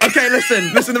prick. Okay,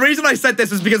 listen. The reason I said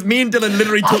this is because me and Dylan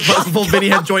literally talked about this before Vinny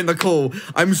had joined the call.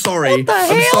 I'm sorry. What the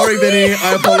I'm hell? sorry, Vinny.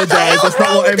 I apologize. That's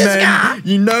not what I with this guy?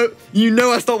 meant. You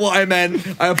know that's not what I meant.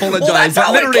 I apologize. Well, that's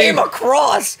how it came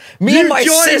across. Me and my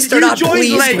sister not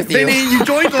pleased late, with you. Vinny. You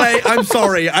joined late. I'm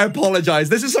sorry. I apologize.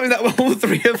 This is something that all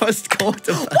three of us talked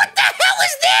about. What the hell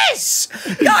is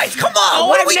this? Guys, come on.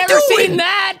 what are I've we never doing? seen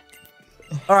that.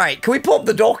 All right, can we pull up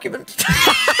the document?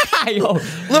 Yo,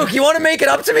 Luke, you want to make it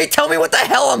up to me? Tell me what the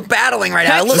hell I'm battling right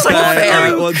now. It looks like a Okay, fairy.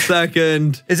 all right, 1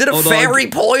 second. Is it a Hold on. fairy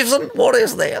poison? What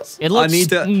is this? it looks need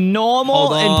to- normal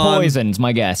Hold and on. poison's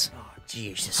my guess.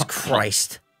 Jesus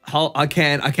Christ. I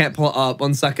can't pull it up.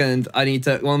 1 second. I need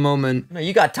to. 1 moment. No,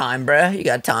 you got time, bruh. You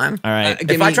got time. All right.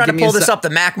 If I try to pull this up, the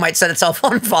Mac might set itself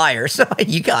on fire. So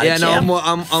you got Yeah, it, no, champ.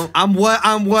 I'm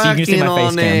can see working my face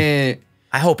on cam. it.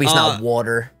 I hope he's not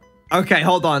water. Okay,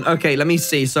 hold on. Okay, let me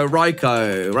see. So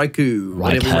Raikou,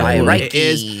 whatever Right, it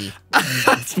is.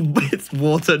 It's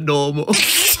water normal.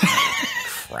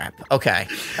 Crap. Okay,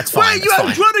 that's fine. Wait, you that's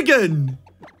have fine. Druddigan.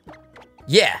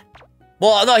 Yeah.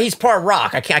 Well, no, he's part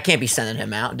rock. I can't be sending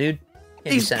him out, dude. Can't be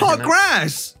He's sending part him out.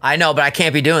 grass. I know, but I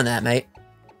can't be doing that, mate.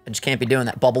 I just can't be doing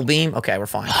that. Bubble beam? Okay, we're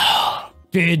fine.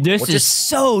 Dude, this is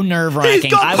so He's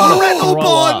nerve-wracking. got I want to parental throw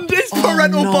bond. up. It's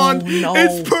parental no, bond. no.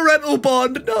 It's parental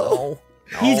bond. No.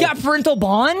 Oh, He's got parental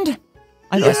bond?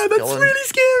 Yeah, that's Dylan. really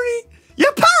scary. Yeah,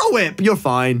 power whip. You're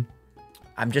fine.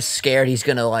 I'm just scared he's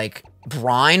gonna, like,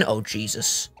 brine. Oh,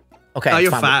 Jesus. Okay, Oh, it's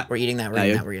you're fine. fat. We're eating that. We're Yeah, eating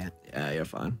you're- that. We're eating that. Yeah, you're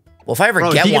fine. Well, if I ever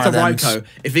Bro, get if he one gets of a them... Raikou,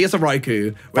 if he gets a Raikou,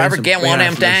 If I ever get one of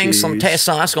them dang, some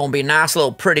Tesson, that's gonna be a nice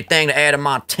little pretty thing to add to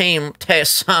my team.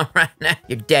 Tesson, right now,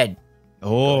 you're dead.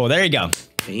 Oh, there you go.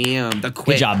 Damn, the Good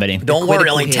quick. job, Vinny. Don't worry,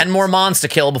 critical only hit. 10 more mons to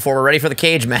kill before we're ready for the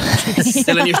cage match.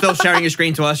 Dylan, you're still sharing your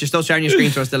screen to us. You're still sharing your screen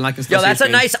to us, Dylan. I can still Yo, see that's your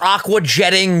a screen. nice aqua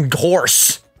jetting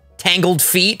horse. Tangled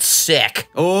feet, sick.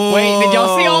 Oh. Wait, did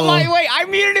y'all see all my? Wait, I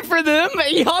muted it for them.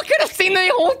 Y'all could have seen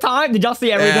the whole time. Did y'all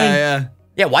see everything? Yeah.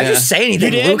 Yeah, why'd you say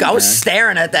anything, Luke? I was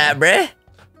staring at that, bruh.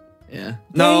 Yeah.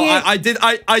 No, I did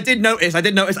notice. I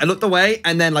did notice. I looked away,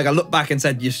 and then like I looked back and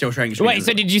said, "You're still showing." Wait,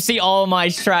 so did you see all my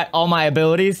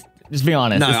abilities? Just be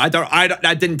honest. No, I don't.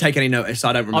 I didn't take any notice. So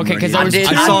I don't remember. Okay, because I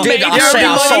saw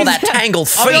that tangled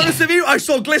feet. I'll be honest with you. I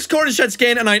saw Gliscor and Shed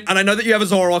Skin, and I know that you have a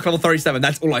Zoroark level 37.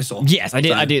 That's all I saw. Yes, I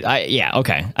did. Yeah,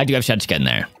 okay. I do have Shed Skin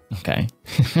there. Okay.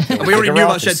 We already knew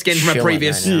about Shed Skin from a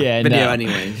previous video,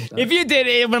 anyway. So. If you did,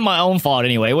 it would have been my own fault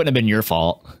anyway. It wouldn't have been your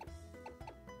fault.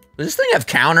 Does this thing have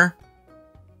counter?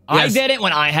 I did it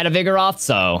when I had a Vigoroth,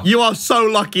 so. You are so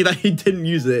lucky that he didn't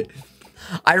use it.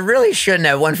 I really shouldn't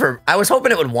have went for. I was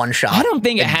hoping it would one shot. I don't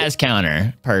think it has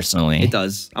counter, personally. It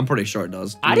does. I'm pretty sure it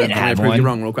does. I didn't have one. Prove you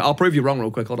wrong real quick. I'll prove you wrong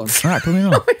real quick. Hold on. All right, prove me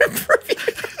wrong.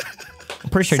 I'm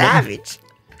pretty sure. Savage.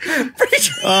 Pretty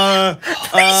sure.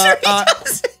 Pretty sure he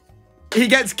does. He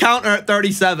gets counter at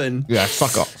 37. Yeah,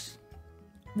 suck off.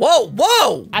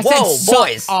 Whoa. I said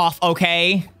boys. suck off,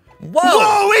 okay?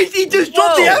 Whoa, he just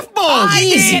dropped the F-bomb. I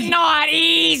did not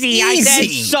easy. I said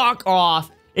suck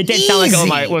off. It did sound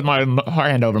like with my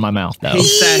hand over my mouth, though.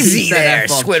 Easy there,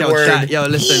 Squidward. Yo,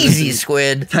 listen. Easy,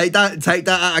 Squid. Take that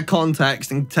out of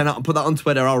context and put that on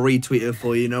Twitter. I'll retweet it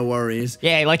for you. No worries.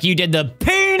 Yeah, like you did the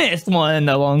penis one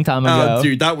a long time ago. Oh,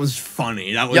 dude, that was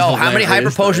funny. That was Yo, how many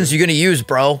hyper potions are you gonna use,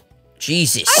 bro?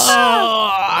 Jesus.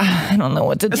 I don't know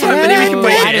what to do.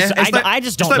 I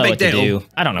just don't know what to do.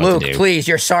 I don't know what to do. Luke, please,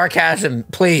 your sarcasm,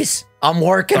 please. I'm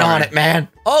working on it, man.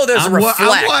 Oh, there's a reflect.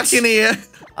 I'm working here.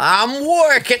 I'm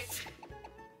working.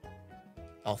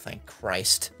 Oh, thank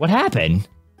Christ. What happened?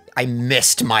 I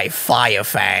missed my Fire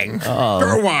Fang.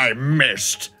 Oh, I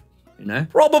missed. You know?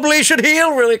 Probably should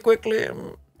heal really quickly.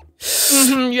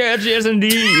 Yes,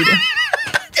 indeed.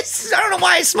 I don't know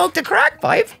why I smoked a crack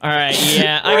pipe. All right,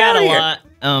 yeah, I got a lot,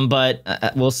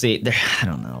 but we'll see. I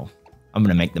don't know. I'm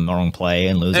gonna make the wrong play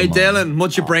and lose. Hey, them all. Dylan,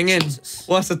 what you bringing?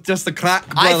 What's just the crack?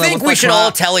 I think we should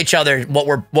all tell each other what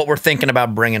we're thinking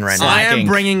about bringing right now. I am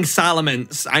bringing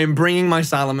Salamence. I am bringing my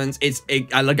Salamence.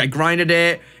 I grinded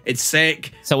it. It's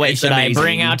sick. So wait, should I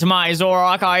bring out my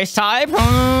Zoroark Ice type?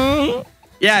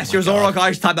 Yes, your Zoroark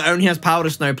Ice type that only has Powder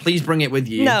Snow. Please bring it with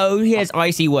you. No, he has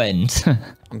Icy Wind.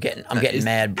 I'm getting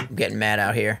mad. I'm getting mad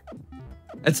out here.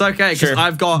 It's okay because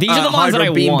I've got these are the ones that I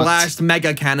Beam want. Blast,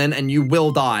 Mega Cannon, and you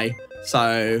will die.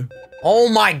 So. Oh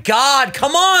my God!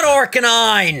 Come on,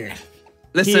 Arcanine.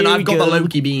 Listen, I've got the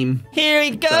Loki Beam. Here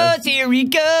he goes. Here he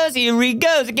goes. Here he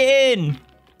goes again.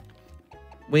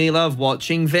 We love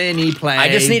watching Vinny play. I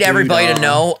just need everybody to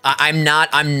know I'm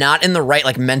not in the right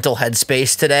like mental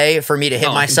headspace today for me to hit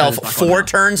myself 4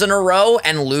 turns in a row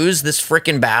and lose this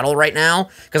freaking battle right now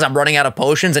because I'm running out of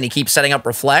potions and he keeps setting up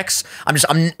reflex.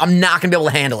 I'm not gonna be able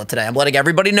to handle it today. I'm letting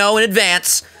everybody know in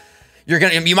advance.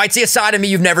 You might see a side of me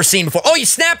you've never seen before. Oh, you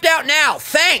snapped out now.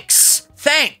 Thanks.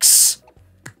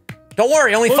 Don't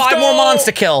worry, only 5 more mons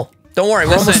to kill. Don't worry,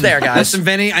 we're almost there, guys. Listen,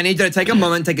 Vinny, I need you to take a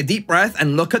moment, take a deep breath,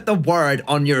 and look at the word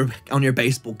on your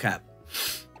baseball cap.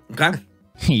 Okay?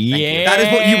 Yeah. That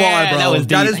is what you are, bro.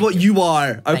 That is what you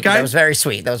are. Okay? That was very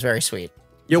sweet. That was very sweet.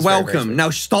 You're welcome. Very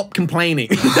now stop complaining.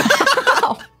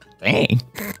 Dang.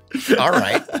 All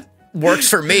right. Works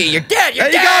for me. You're dead. You're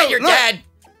dead. You're dead.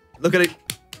 Look at it.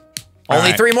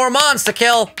 Only 3 more mons to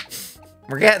kill.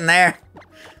 We're getting there.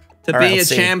 To be a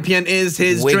champion is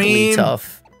his dream.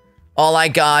 Tough. All I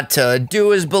got to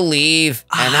do is believe,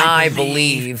 and I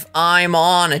believe I'm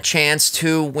on a chance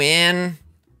to win.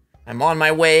 I'm on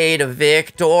my way to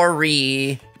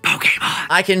victory. Pokemon.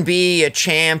 I can be a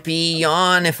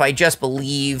champion if I just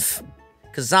believe.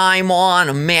 Cause I'm on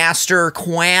a master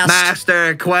quest.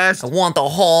 Master quest. I want the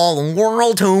whole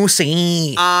world to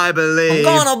see. I believe.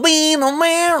 I'm gonna be the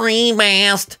very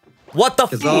best. What the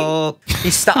f?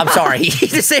 He stopped. I'm sorry. He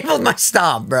disabled my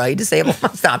stop, bro. He disabled my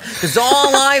stop. Because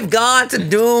all I've got to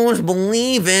do is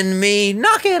believe in me.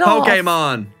 Knock it off.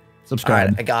 Pokemon. Subscribe.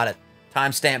 Right, I got it.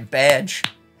 Timestamp badge.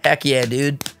 Heck yeah,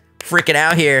 dude. Freaking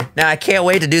out here. Now I can't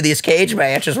wait to do these cage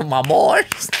matches with my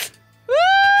boys.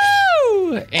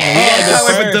 Woo! And we gotta go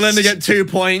for Dylan to get 2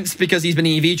 points because he's been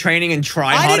EV training and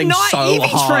tryharding so EV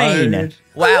hard. Train.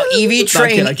 Wow, EV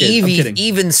train, kidding.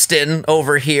 Evenston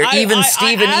over here. Even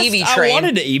Steven EV train. I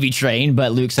wanted to EV train,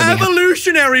 but Luke said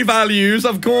evolutionary values,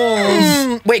 of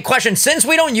course. Wait, question. Since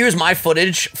we don't use my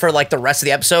footage for like the rest of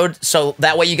the episode, so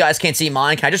that way you guys can't see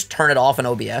mine, can I just turn it off in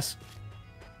OBS?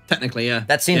 Technically, yeah.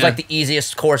 That seems like the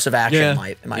easiest course of action. Yeah. All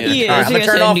right, I'm gonna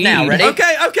turn it off now. Ready?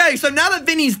 Okay. So now that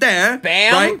Vinny's there,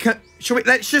 bam. Right,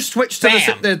 let's just switch to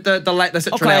the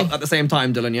citron out at the same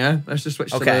time, Dylan, yeah? Let's just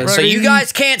switch to the... So you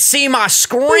guys can't see my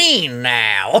screen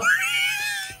now.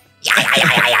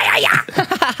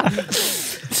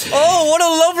 Oh, what a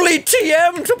lovely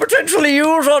TM to potentially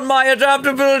use on my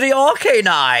adaptability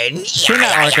Arcanine. You're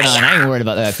not Arcanine. I ain't worried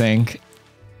about that thing.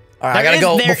 All right, I gotta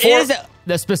go. There is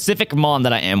the specific mon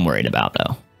that I am worried about,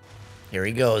 though. Here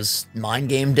he goes. Mind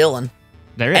game Dylan.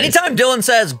 There is. Anytime Dylan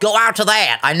says, go out to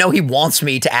that, I know he wants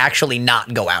me to actually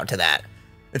not go out to that.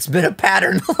 It's been a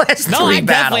pattern the last three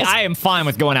battles. I am fine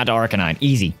with going out to Arcanine.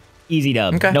 Easy. Easy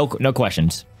dub. Okay. No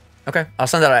questions. Okay, I'll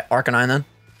send out Arcanine then.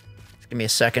 Just give me a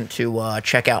second to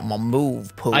check out my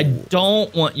move pool. I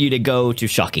don't want you to go to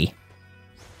Shucky.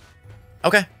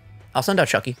 Okay, I'll send out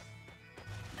Chucky.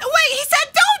 Wait, he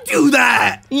said don't do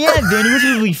that! Yeah, Vinny, we're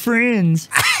supposed to be friends.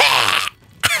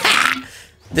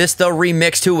 This the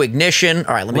remix to Ignition.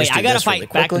 All right, let me just do I gotta this fight really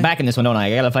quickly. back in this one, don't I?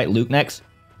 I gotta fight Luke next.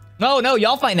 No,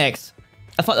 y'all fight next.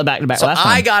 I fought the back-to-back So last time.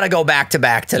 I gotta go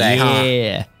back-to-back today, huh?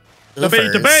 Yeah.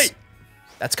 Debate!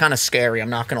 That's kind of scary, I'm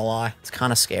not gonna lie. It's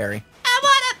kind of scary.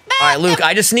 All right, Luke,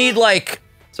 I just need, like,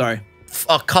 Sorry.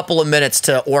 a couple of minutes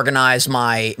to organize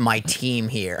my team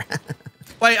here.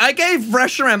 Wait, I gave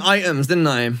Reshiram items, didn't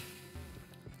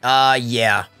I?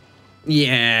 Yeah.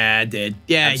 Yeah, I did.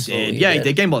 Yeah, Absolutely he did. Yeah, he did.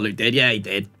 did. Game Boy Luke did. Yeah, he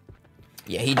did.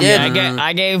 Yeah, he did. Yeah,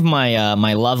 I gave my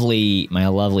my lovely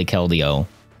Keldeo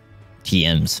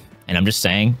TMs, and I'm just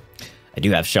saying, I do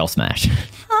have Shell Smash.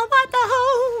 I want the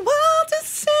whole world to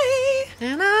see,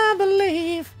 and I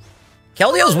believe.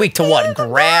 Keldeo's weak to what?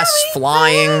 Grass,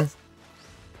 flying.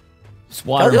 It's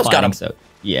water Keldeo's got fighting, him. so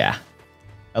yeah.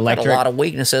 Got Electric. a lot of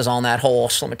weaknesses on that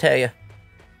horse, let me tell you.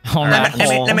 On that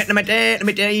whole- Let me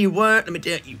tell you what.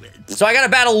 So I gotta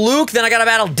battle Luke, then I gotta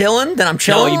battle Dylan, then I'm No,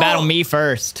 chilling. you battle me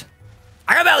first.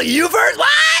 I gotta battle you first? What?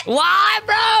 Why,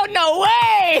 bro? No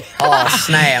way! Oh,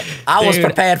 snap. I was Dude.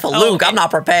 prepared for Luke. I'm not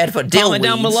prepared for Dylan. Comment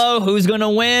down below who's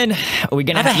gonna win. Are we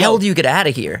gonna How the hell do you get out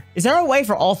of here? Is there a way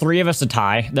for all three of us to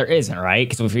tie? There isn't, right?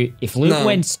 Because if Luke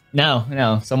wins, no.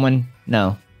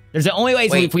 There's the only way.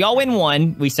 So Wait. if we all win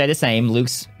one, we stay the same.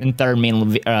 Luke's in third, me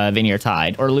and Vinny are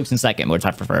tied, or Luke's in second, we're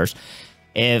tied for first.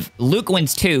 If Luke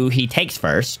wins two, he takes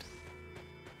first,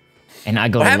 and I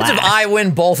go What last. happens if I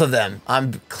win both of them?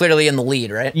 I'm clearly in the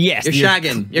lead, right? Yes, You're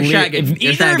shagging. You're shagging. If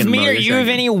You're either shagging, of me bro. or You're you, shagging.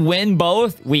 Vinny, win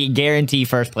both, we guarantee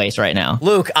first place right now.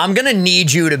 Luke, I'm gonna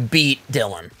need you to beat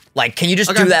Dylan. Like, can you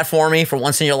just do that for me for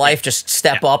once in your life? Just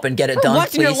step up and get it done,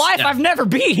 Once in your please? life, I've never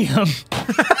beat him.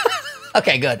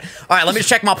 Okay, good. All right, let me just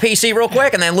check my PC real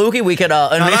quick, and then Lukey, we could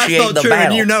initiate the true, battle.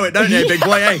 and you know it, don't you, big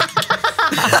boy? Hey. All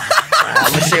right,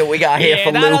 let's see what we got here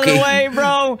for that out of the Lukey. way,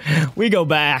 bro. We go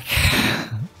back.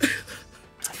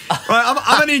 Right,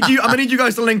 I'm gonna need you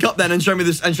guys to link up then and show me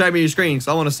this and show me your screen,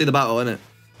 so I want to see the battle, innit?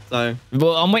 So.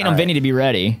 Well, I'm waiting on Vinny to be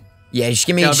ready. Yeah, just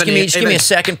give me, Vinny, give me a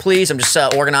second, please. I'm just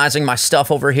organizing my stuff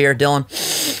over here, Dylan.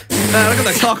 Man, look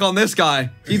at the clock on this guy.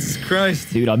 Jesus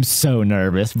Christ. Dude, I'm so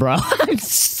nervous, bro. I'm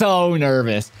so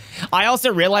nervous. I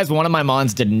also realized one of my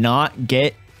mons did not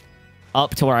get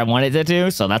up to where I wanted it to,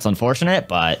 so that's unfortunate,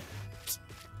 but...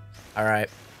 All right.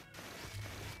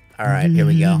 All right, here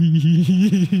we go. All right,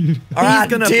 He's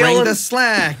gonna Dylan. bring the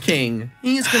slacking.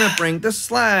 He's gonna bring the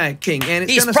slacking, and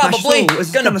it's He's gonna smash probably through.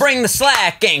 It's gonna bring the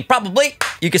slacking. Probably.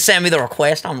 You can send me the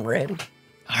request. I'm ready.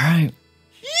 All right.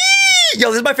 Yo,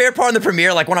 this is my favorite part in the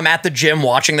premiere. Like when I'm at the gym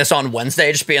watching this on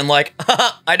Wednesday, just being like,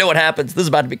 I know what happens. This is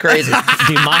about to be crazy.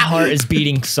 Dude, my heart is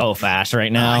beating so fast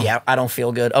right now. Yeah, I don't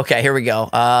feel good. Okay, here we go.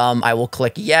 I will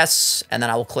click yes, and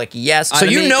then I will click yes. So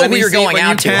let you me- know let who me you're see going when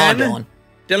out you to, huh, can. Dylan?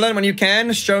 Dylan, when you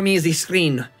can, show me the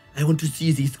screen. I want to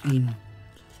see the screen.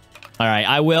 All right,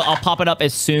 I will. I'll pop it up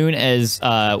as soon as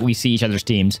we see each other's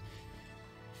teams.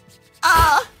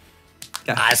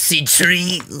 I see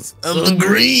trees of the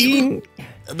green,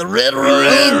 the red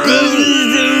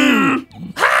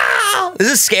This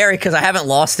is scary because I haven't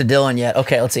lost to Dylan yet.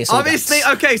 Okay, let's see. So Obviously,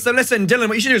 okay, so listen, Dylan,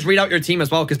 what you should do is read out your team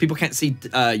as well, because people can't see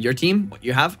your team, what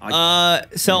you have.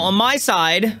 So on my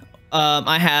side,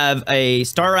 I have a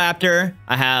Staraptor,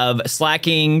 I have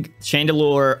Slacking,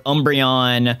 Chandelure,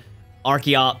 Umbreon,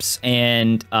 Archeops,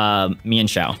 and Mian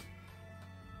Shao.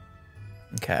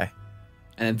 Okay.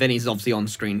 And Vinny's obviously on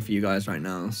screen for you guys right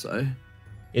now, so.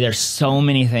 There's so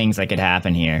many things that could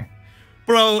happen here.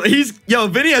 Bro,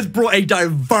 Vinny has brought a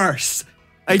diverse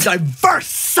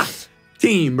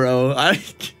team, bro.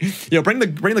 Yo, bring the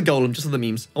golem just for the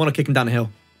memes. I want to kick him down the hill.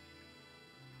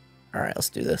 All right, let's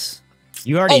do this.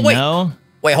 You already wait. know.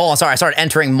 Wait, hold on. Sorry, I started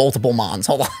entering multiple mons.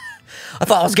 Hold on. I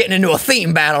thought I was getting into a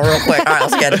theme battle real quick. All right,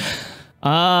 let's get it.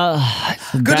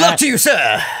 Good luck to you,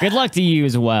 sir. Good luck to you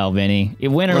as well, Vinny. You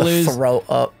win or lose. Throw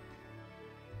up.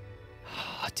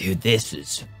 dude, this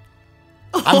is...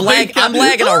 I'm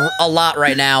lagging a lot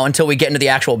right now until we get into the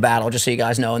actual battle, just so you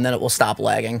guys know, and then it will stop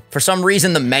lagging. For some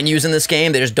reason, the menus in this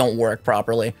game, they just don't work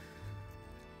properly.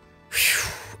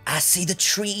 Whew, I see the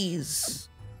trees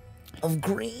of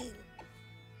green.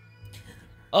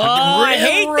 Oh, I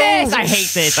hate this! I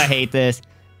hate this! I hate this.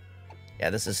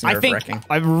 Yeah, this is nerve-wracking.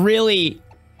 I really,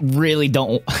 really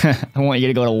don't... I want you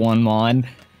to go to 1 mon.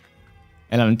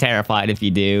 And I'm terrified if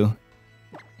you do.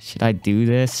 Should I do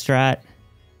this, Strat?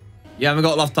 You haven't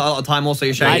got a lot of time also,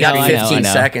 you're showing. You got 15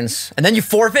 seconds. And then you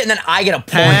forfeit, and then I get a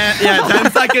point. Yeah,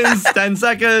 10 seconds. 10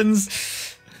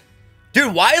 seconds.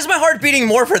 Dude, why is my heart beating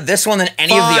more for this one than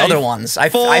any of the other ones? I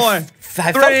felt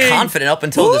confident up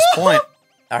until this point.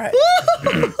 All right.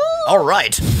 All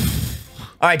right.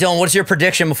 All right, Dylan, what's your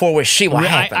prediction before we see what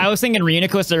happened? I was thinking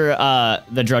Reuniclus or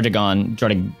the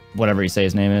Druddigon, whatever you say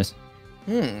his name is.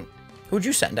 Who'd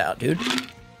you send out, dude?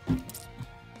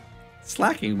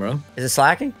 Slacking, bro. Is it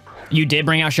slacking? You did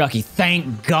bring out Shucky.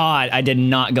 Thank God I did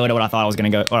not go to what I thought I was gonna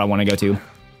go, what I want to go to.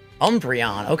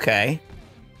 Umbreon, okay.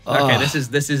 Okay, this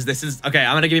is okay.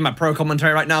 I'm gonna give you my pro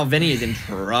commentary right now. Vinny is in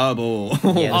trouble.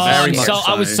 Yeah, very much so.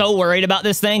 I was so worried about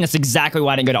this thing. That's exactly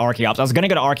why I didn't go to Archeops. I was gonna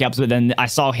go to Archeops, but then I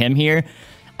saw him here.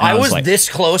 I was like, this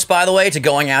close, by the way, to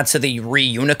going out to the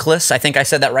Reuniclus. I think I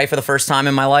said that right for the first time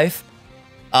in my life.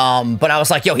 But I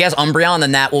was like, yo, he has Umbreon,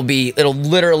 then that will be, it'll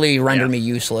literally render me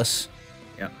useless.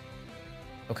 Yep.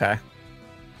 Okay.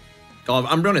 God,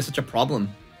 Umbreon is such a problem.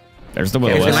 There's the If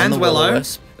Will-O-Wisp. he lands Willow,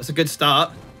 that's a good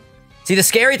start. See, the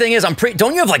scary thing is,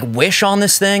 don't you have like Wish on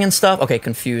this thing and stuff? Okay,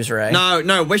 Confuse Ray.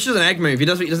 No, Wish is an egg move. He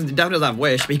definitely doesn't have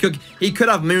Wish, but he could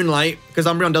have Moonlight because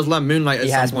Umbreon does learn Moonlight at some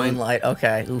point. He has Moonlight.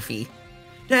 Okay, oofy.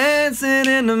 Dancing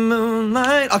in the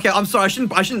moonlight. Okay, I'm sorry.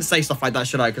 I shouldn't say stuff like that,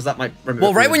 should I? Because that might.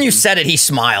 Well, right when you said it, he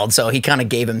smiled, so he kind of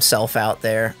gave himself out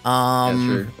there. Yeah,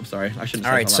 true. I'm sorry. I shouldn't.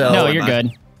 All right, so no, you're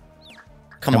good.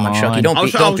 Come on, Chucky. Don't I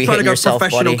was be trying to go yourself,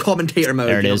 professional buddy. commentator mode.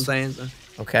 There it you know is. what I'm saying?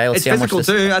 So. Okay, let's It's see how much physical this...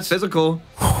 too. That's physical.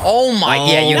 Oh my,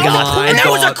 yeah, you got it. And that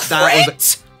was a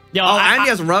crit? Yo, and he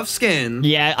has rough skin.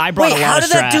 Yeah, I brought a lot how of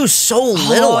did that do so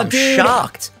little? I'm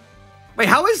shocked. Wait,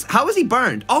 how is he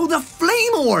burned? Oh, the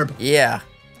flame orb. Yeah.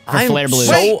 Flare Blue.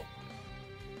 So...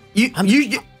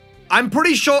 I'm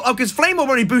pretty sure. Oh, because flame orb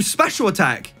only boosts special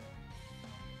attack.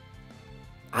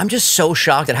 I'm just so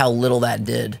shocked at how little that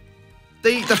did.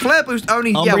 The flare boost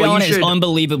only. Umbreon yeah, well, you is should.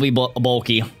 Unbelievably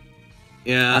bulky.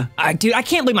 Yeah. Dude, I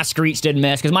can't believe my Screech didn't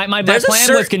miss because my plan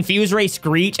was Confuse Ray,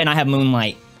 Screech, and I have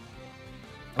Moonlight.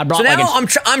 I brought so now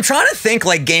I'm trying to think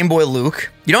like Game Boy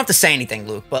Luke. You don't have to say anything,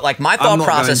 Luke, but like my thought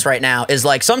process right now is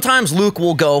like sometimes Luke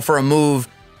will go for a move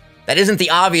that isn't the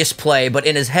obvious play, but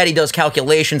in his head he does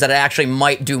calculations that it actually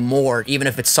might do more, even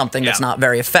if it's something that's not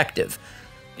very effective.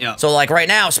 Yeah. So like right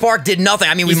now, Spark did nothing.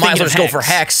 I mean, we might as well just go for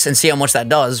Hex and see how much that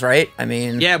does, right? I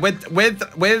mean, yeah, with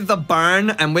the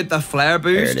burn and with the flare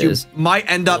boost, you might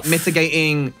end up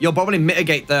mitigating. You'll probably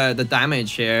mitigate the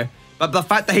damage here. But the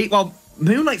fact that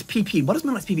Moonlight's PP. What is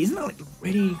Moonlight's PP? Isn't that like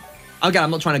really? Again,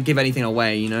 I'm not trying to give anything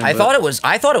away, you know. I thought it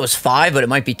was 5, but it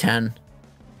might be 10.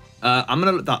 I'm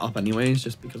gonna look that up anyways,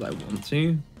 just because I want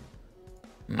to.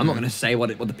 I'm not gonna say what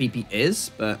the PP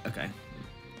is, but okay.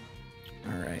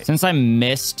 All right. Since I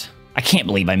missed, I can't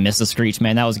believe I missed the Screech,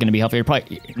 man. That was gonna be helpful. You're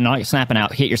probably not snapping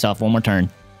out. Hit yourself one more turn.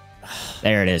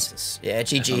 There it is. Yeah,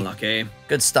 GG. Unlucky.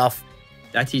 Good stuff.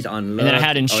 That is unlucky. And then I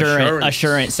had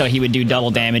assurance, so he would do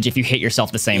double damage if you hit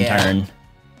yourself the same turn.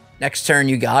 Next turn,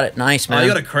 you got it. Nice, man. Oh, you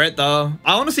got a crit, though.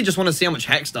 I honestly just want to see how much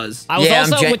Hex does. I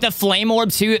was also with the Flame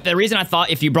Orb, too. The reason I thought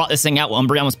if you brought this thing out,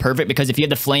 Umbreon was perfect, because if you had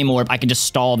the Flame Orb, I could just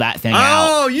stall that thing out.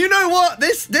 Oh, you know what?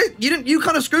 You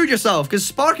kind of screwed yourself, because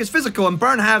Spark is physical and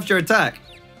Burn halves your attack.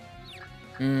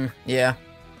 Yeah.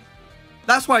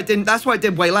 That's why it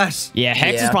did way less. Yeah,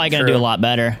 Hex is probably going to do a lot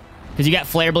better, because you got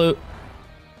Flare Blue.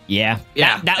 Yeah.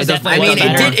 That was definitely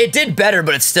it did better,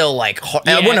 but it's still like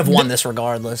I wouldn't have won this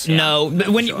regardless. No, but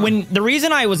when the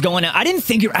reason I was going out, I didn't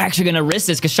think you were actually going to risk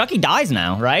this because Shucky dies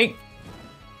now, right?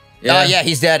 Yeah,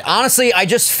 he's dead. Honestly, I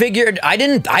just figured I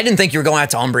didn't think you were going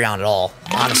out to Umbreon at all.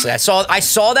 Honestly, I saw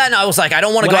that and I was like, I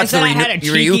don't want to go out to the I had a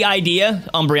cheeky idea.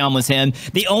 Umbreon was him.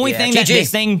 The only thing that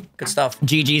this thing, good stuff.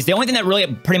 GG's. The only thing that really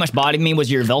pretty much bothered me was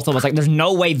your Yveltal. I was like, there's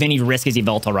no way Vinny risks his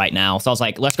Yveltal right now. So I was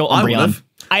like, let's go Umbreon.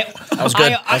 That was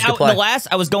good.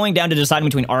 I was going down to deciding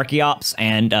between Archeops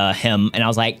and him, and I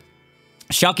was like,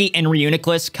 Shucky and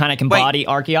Reuniclus kind of can body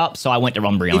Archeops, so I went to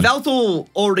Umbreon. Yveltal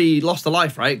already lost a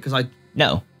life, right? Because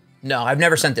No, I've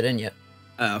never sent it in yet.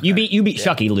 Okay. You beat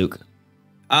Shucky, Luke.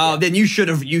 Oh, then you should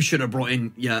have brought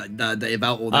in the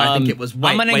Yveltal. I think it was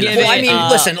way. I'm gonna way give less. it, I mean,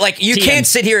 listen, like you can't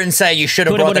sit here and say you should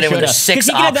have brought it in with 6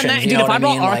 options. Dude, if I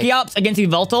brought Archeops against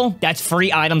Yveltal, that's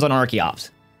free items on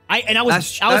Archeops. I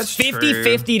was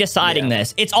 50-50 deciding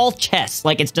this. It's all chess.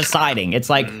 Like, it's deciding. It's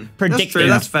like predicting.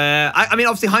 That's fair. I mean,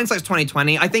 obviously, hindsight's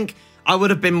 20/20. I think I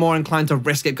would have been more inclined to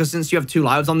risk it because since you have 2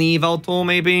 lives on the eval tour,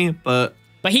 maybe. But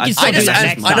he can still do that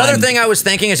next time. Another thing I was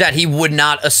thinking is that he would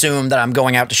not assume that I'm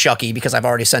going out to Shucky because I've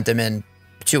already sent him in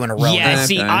 2 in a row. Yeah,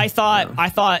 see, I thought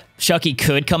Shucky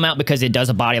could come out because it does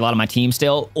a body a lot of my team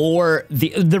still, or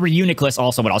the Reuniclus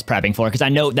also what I was prepping for because I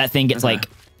know that thing gets like.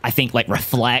 I think like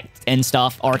reflect and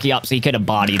stuff, Archeop, so he could have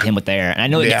bodied him with there. And I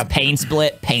know it gets pain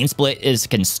split. Pain split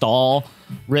can stall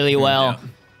really well.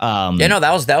 Yeah, no,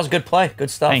 that was good play. Good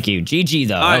stuff. Thank you. GG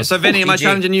though. All right, so Vinny, am I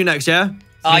challenging you next, yeah?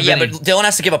 Yeah, but Dylan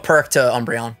has to give a perk to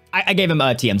Umbreon. I gave him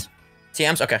TMs.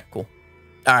 TMs? Okay, cool.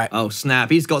 All right. Oh,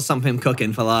 snap. He's got something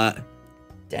cooking for that.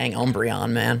 Dang,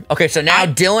 Umbreon, man. Okay, so now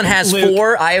Dylan has Luke,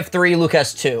 4, I have 3, Luke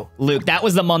has 2. Luke, that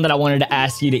was the one that I wanted to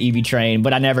ask you to EV train,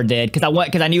 but I never did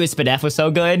because I knew his Spadef was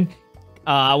so good.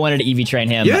 I wanted to EV train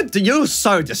him. You're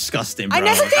so disgusting, bro. I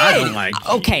never did. I don't like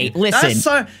you. Okay, listen. That's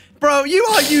so, bro, you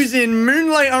are using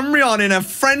Moonlight Umbreon in a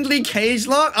friendly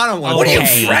Cagelocke? I don't want to. What are you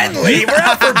friendly? We're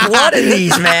out for blood in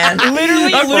these, man.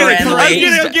 Literally,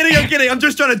 I'm kidding. I'm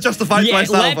just trying to justify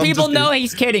myself. Let people know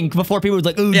he's kidding before people are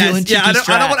like, "Ooh, Dylan, I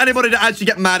don't want anybody to actually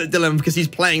get mad at Dylan because he's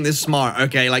playing this smart.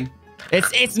 Okay, like.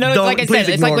 It's no, like I said,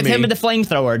 it's like with him and the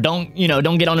flamethrower. Don't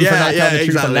get on him for not telling the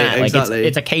truth on that. Like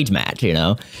it's a cage match, you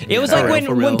know. It was like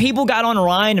when people got on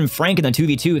Ryan and Frank in the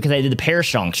 2v2 because they did the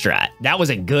Parashong strat. That was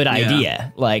a good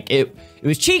idea. Like it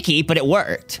was cheeky, but it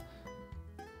worked.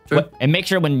 And make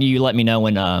sure when you let me know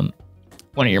when one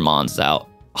of your mons is out.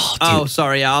 Oh,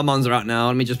 sorry, yeah, our mons are out now.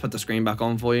 Let me just put the screen back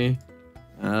on for you.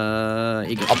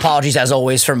 Apologies as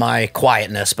always for my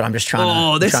quietness, but I'm just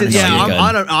trying to.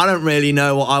 I don't really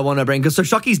know what I want to bring because so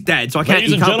Shucky's dead, so I can't.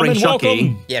 You can't bring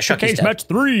Shucky. Yeah, Shucky's dead. Match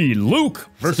 3, Luke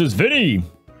versus Vinny.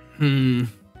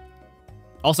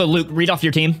 Also, Luke, read off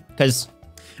your team because.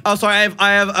 Oh, sorry,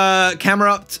 I have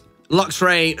Camerupt,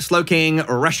 Luxray, Slowking,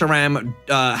 Reshiram,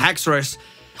 Haxorus,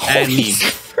 and me.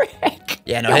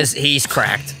 Yeah, no, he's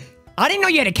cracked. I didn't know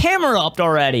you had a Camerupt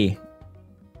already.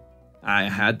 I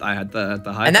had the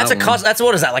high. And that's that's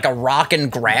what is that, like a rock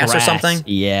and grass or something?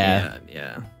 Yeah.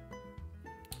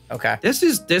 Okay. This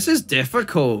is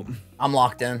difficult. I'm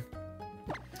locked in.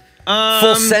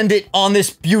 Full send it on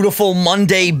this beautiful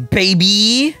Monday,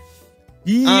 baby.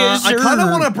 Yes, I kind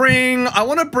of want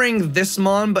to bring this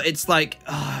mon, but it's like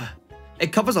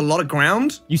it covers a lot of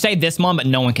ground. You say this mon, but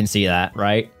no one can see that,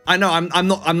 right? I know. I'm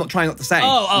not trying not to say.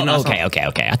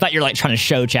 Okay. I thought you were like trying to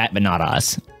show chat, but not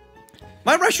us.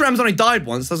 My Reshiram's only died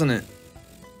once, doesn't it?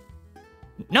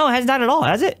 No, it hasn't died at all,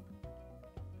 has it?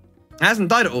 It hasn't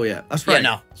died at all yet. That's right. Yeah,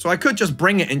 no. So I could just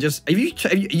bring it and just. You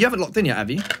haven't locked in yet, have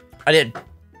you? I did.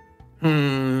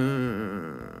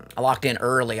 I locked in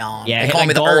early on. Yeah, they call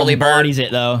me the early bird. Bodies it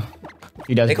though.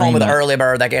 They call me the early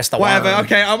bird. That gets the whatever. worm.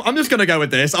 Okay, I'm just gonna go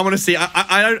with this. I want to see.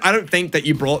 I don't think that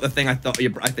you brought the thing. I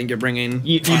think you're bringing.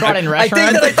 You brought in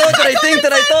restaurant. I thought.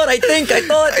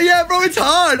 Yeah, bro, it's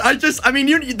hard. I mean,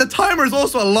 the timer is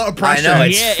also a lot of pressure. I know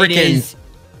it's freaking.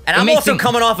 And I'm also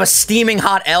coming off a steaming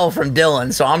hot L from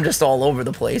Dylan, so I'm just all over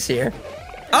the place here.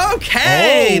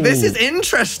 Okay, this is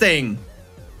interesting.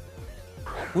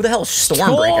 Who the hell is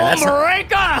Stormbreaker?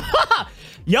 Stormbreaker!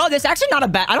 Yo, this is actually not a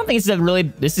bad. I don't think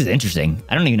this is interesting.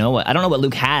 I don't even know I don't know what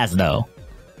Luke has though.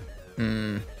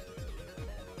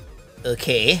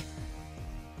 Okay.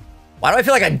 Why do I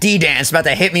feel like a D-Dance about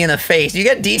to hit me in the face? You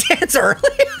get D-Dance early?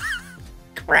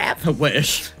 Crap. I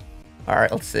wish. All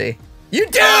right, let's see. You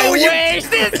do! You wish!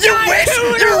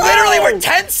 You literally were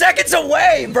 10 seconds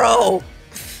away, bro!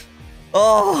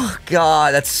 Oh,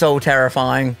 God, that's so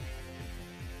terrifying.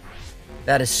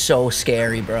 That is so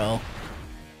scary, bro.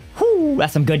 Whew,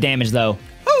 that's some good damage, though.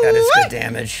 That is good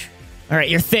damage. All right,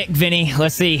 you're thick, Vinny.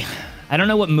 Let's see. I don't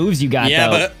know what moves you got, though.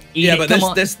 But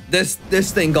this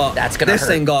thing got this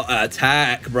thing got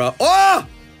attack, bro. Oh!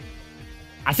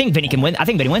 I think Vinny can win. I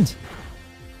think Vinny wins.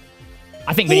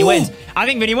 I think Vinny wins. I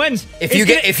think Vinny wins.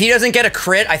 If he doesn't get a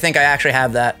crit, I think I actually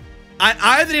have that.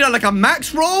 I either need like a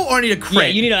max roll or I need a crit. Yeah,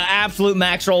 you need an absolute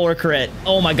max roll or crit.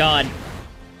 Oh my god.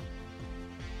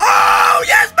 Oh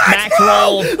yes, max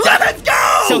roll. Let's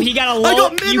go. So he got a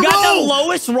low. You got the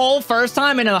lowest roll first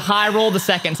time and a high roll the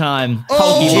second time.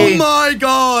 Oh my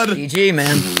god. GG,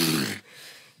 man.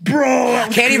 Bro,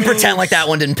 can't even pretend like that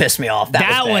one didn't piss me off.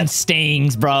 That one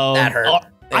stings, bro. That hurt.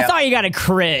 I thought he got a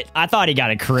crit. I thought he got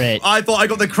a crit. I thought I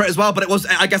got the crit as well, but it was.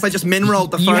 I guess I just min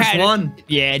rolled the first one.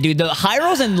 Yeah, dude. The high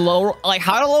rolls and low, like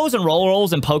high lows and low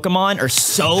rolls in Pokemon are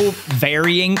so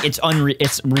varying. It's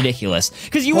ridiculous.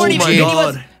 Because you weren't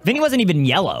even. Vinny wasn't even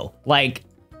yellow. Like.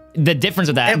 the difference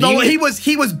of that.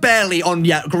 He was barely on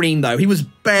green though. He was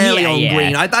barely on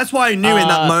green. That's why I knew in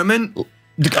that moment.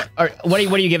 What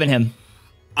are you giving him?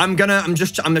 I'm gonna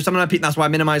peek. That's why I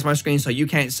minimize my screen so you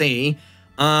can't see.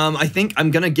 I think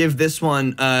I'm gonna give this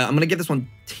one. I'm gonna give this one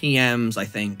TMs. I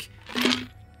think.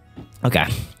 Okay.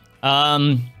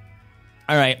 All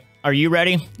right. Are you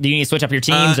ready? Do you need to switch up your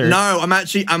teams? Or? No, I'm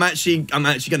actually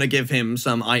gonna give him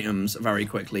some items very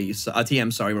quickly. So,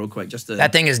 TM, sorry, real quick, just to.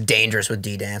 That thing is dangerous with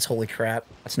D-Dance. Holy crap,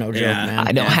 that's no joke, man.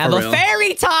 I don't have a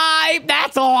fairy type.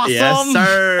 That's awesome. Yes,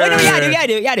 sir. Wait, no,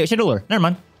 yeah, I do. Chandelure. Never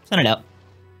mind. Send it out.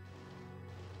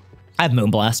 I have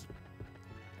Moonblast.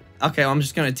 Okay, well, I'm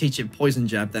just gonna teach it Poison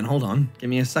Jab. Then hold on, give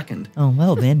me a second. Oh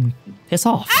well, then piss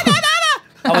off.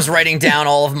 I was writing down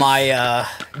all of my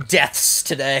deaths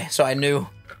today, so I know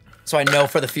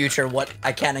for the future what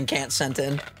I can and can't send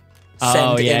in.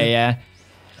 Yeah.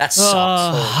 That sucks.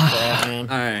 Oh, man.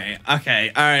 All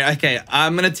right, okay.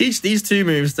 I'm gonna teach these two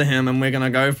moves to him, and we're gonna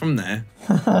go from there.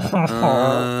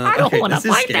 I don't want to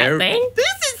fight that thing.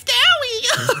 This is scary.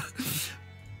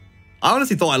 I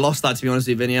honestly thought I lost that, to be honest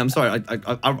with you, Vinny. I'm sorry.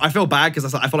 I feel bad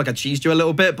because I feel like I cheesed you a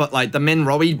little bit, but like the min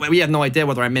roll, we had no idea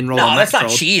whether I min roll or No, that's not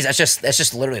rolled. cheese. That's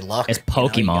just literally luck. It's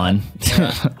Pokemon.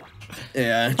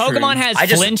 Yeah, Pokemon has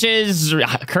flinches,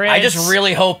 crits. I just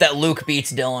really hope that Luke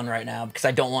beats Dylan right now because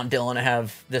I don't want Dylan to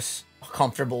have this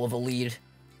comfortable of a lead.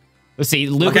 Let's see,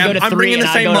 Luke will go to 3. I'm bringing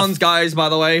the same ones, guys, by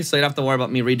the way, so you don't have to worry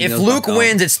about me reading. If Luke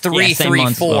wins, it's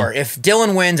 3-3-4. If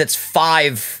Dylan wins, it's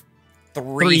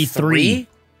 5-3-3.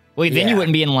 Wait, then you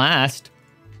wouldn't be in last.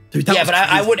 Dude, yeah, but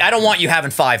I don't want you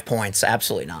having 5 points.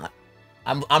 Absolutely not.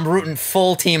 I'm rooting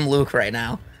full team Luke right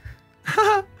now.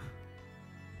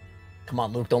 Come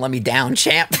on, Luke, don't let me down,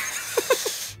 champ.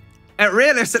 It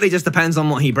realistically just depends on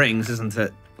what he brings, isn't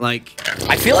it? Like,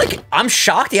 I feel like I'm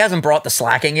shocked he hasn't brought the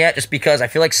slacking yet, just because I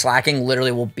feel like slacking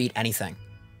literally will beat anything.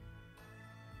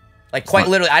 Like, quite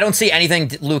literally, I don't see anything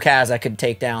Luke has that could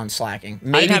take down slacking.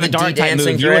 Maybe I didn't have a dark type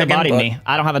move. You would have bodied me.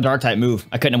 I don't have a dark type move.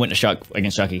 I couldn't have went to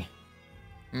against Chucky.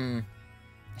 So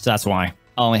that's why.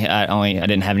 I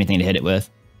didn't have anything to hit it with.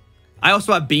 I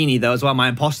also have Beanie though as well. My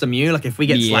imposter Mew. Like if we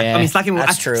get Slack, I mean Slacking.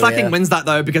 True, Slacking wins that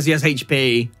though because he has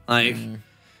HP. Like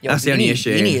that's the only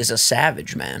issue. Beanie is a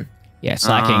savage, man. Yeah,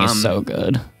 Slacking is so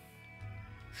good.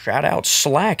 Shout out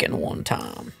Slacking one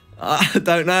time. I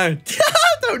don't know.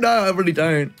 I don't know. I really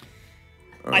don't.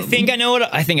 I think I know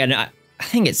what. I think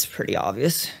it's pretty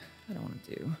obvious. I don't want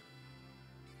to do.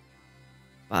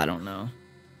 I don't know.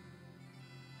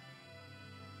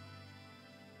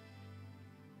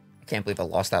 I can't believe I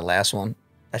lost that last one.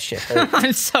 That shit hurt.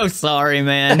 I'm so sorry,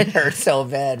 man. It hurt so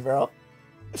bad, bro.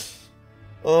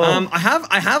 Oh. I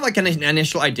have like an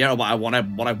initial idea of what I want to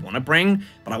bring,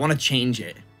 but I want to change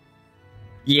it.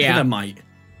 Yeah, I might.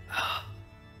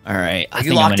 All right. Are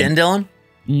you locked in, Dylan?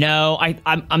 No,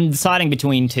 I'm deciding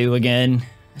between 2 again.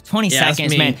 20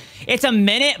 seconds, man. It's a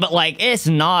minute, but like it's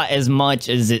not as much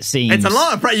as it seems. It's a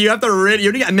lot of pressure. You have to you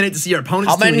only get a minute to see your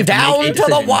opponents. Coming down to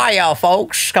the wire,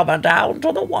 folks. Coming down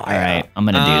to the wire. All right, I'm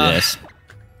gonna do this.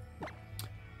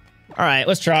 All right,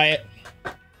 let's try it.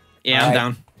 Yeah, I'm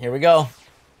down. Here we go.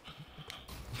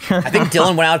 I think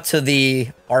Dylan went out to the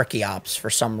Archeops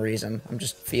for some reason. I'm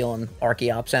just feeling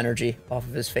Archeops energy off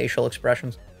of his facial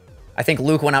expressions. I think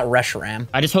Luke went out Reshiram.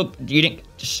 I just hope you didn't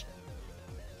just.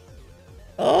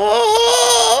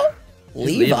 Oh,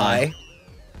 Levi.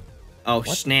 Oh, what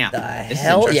snap. The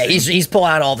hell? Yeah, he's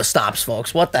pulling out all the stops,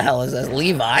 folks. What the hell is this?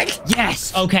 Levi?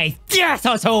 Yes! Okay. Yes!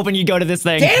 I was hoping you'd go to this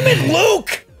thing. Damn it,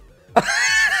 Luke!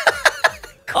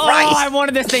 Oh, I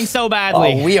wanted this thing so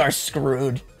badly. Oh, we are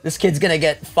screwed. This kid's gonna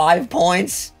get 5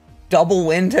 points. Double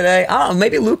win today. I don't know.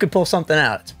 Maybe Luke could pull something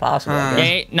out. It's possible.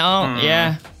 Okay, no,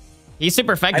 yeah. He's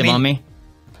super effective on me.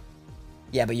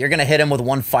 Yeah, but you're gonna hit him with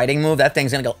one fighting move. That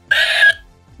thing's gonna go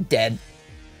dead.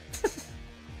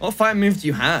 What fighting move do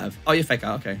you have? Oh, you're fake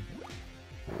out. Okay.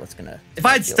 What's gonna? If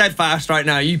I had steadfast right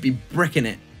now, you'd be bricking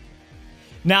it.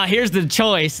 Now here's the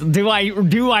choice. Do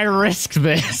I risk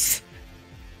this?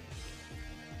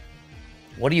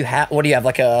 What do you have? What do you have?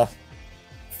 Like a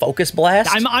focus blast?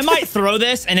 I might throw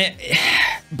this,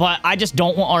 but I just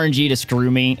don't want RNG to screw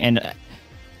me, and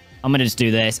I'm gonna just do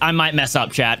this. I might mess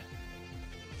up, chat.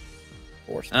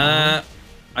 I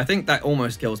think that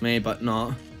almost kills me, but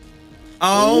not.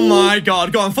 Oh my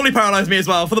god! Go on, fully paralyze me as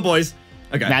well for the boys.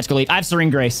 Okay. Magical Leap. I have Serene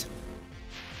Grace.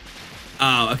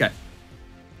 Oh, okay.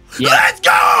 Yeah. Let's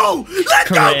go! Let's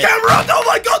go, Cameron! Oh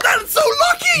my god, that's so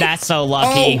lucky! That's so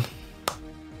lucky.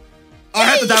 I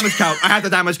had the damage count. I had the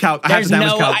damage count.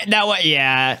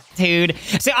 Yeah, dude.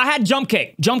 See, I had jump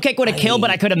kick. Jump kick would have killed, but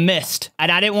I could have missed,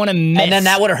 and I didn't want to miss. And then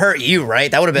that would have hurt you,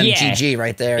 right? That would have been GG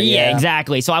right there. Yeah,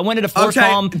 exactly. So I went into force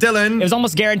palm. Dylan. It was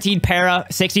almost guaranteed para,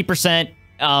 60%.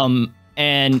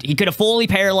 And he could have fully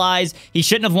paralyzed. He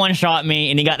shouldn't have one-shot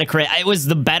me, and he got the crit. It was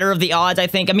the better of the odds, I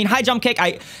think. I mean, high jump kick,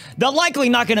 they're likely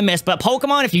not going to miss, but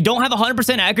Pokemon, if you don't have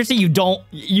 100% accuracy,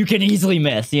 you can easily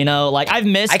miss, you know? Like, I've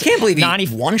missed. I can't believe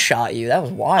he one-shot you. That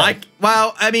was wild.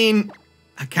 Well, I mean,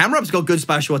 Camerup's got good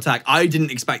special attack. I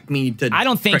didn't expect me to. I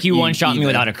don't think you one-shot me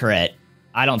without a crit.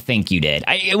 I don't think you did.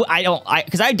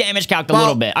 Because I damage calced a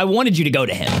little bit. I wanted you to go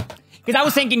to him. Because I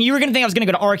was thinking you were going to think I was going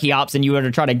to go to Archeops, and you were to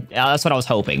try to. That's what I was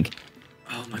hoping.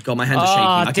 Oh my god, my hands are shaking.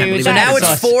 I can't believe so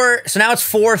now it's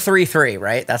 4-3-3,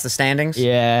 right? That's the standings?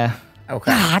 Yeah.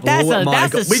 Okay. God,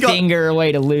 that's a stinger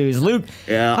way to lose. Luke,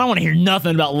 I don't want to hear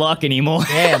nothing about luck anymore.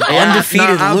 Damn,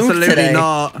 undefeated Luke today.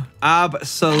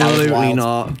 Absolutely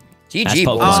not. GG,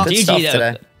 boys. Good stuff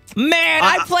today. Man,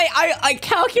 I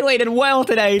calculated well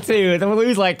today, too. To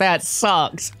lose like that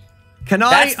sucks.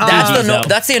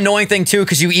 That's the annoying thing too,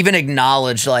 because you even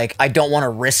acknowledge like I don't want to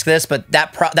risk this, but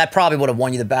that probably would have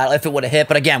won you the battle if it would have hit.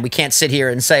 But again, we can't sit here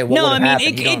and say what would have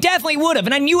happened. It definitely would have,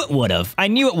 and I knew it would have.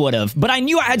 But I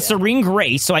knew I had Serene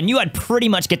Grace, so I knew I'd pretty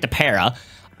much get the para.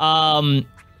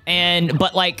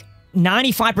 But like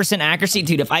 95% accuracy,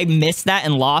 dude. If I missed that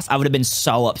and lost, I would have been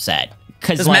so upset.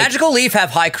 Does Magical Leaf have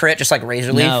high crit, just like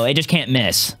Razor Leaf? No, it just can't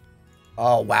miss.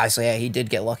 Oh wow, so yeah, he did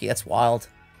get lucky. That's wild.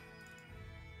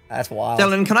 That's wild.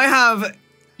 Dylan, can I have...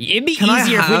 It'd be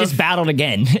easier if we just battled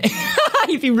again.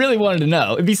 If you really wanted to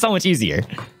know. It'd be so much easier.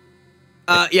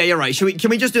 Yeah, you're right. Can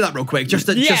we just do that real quick? Just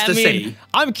to see?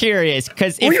 I'm curious,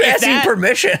 because if you're asking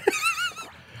permission.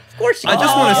 Of course you I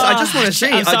just want to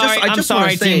see. I'm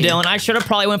sorry, Team Dylan. I should have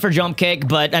probably went for jump kick,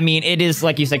 but I mean, it is,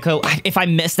 like you said, if I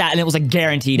missed that and it was a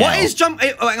guaranteed What is jump...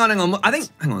 Oh, hang on.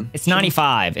 Hang on. It's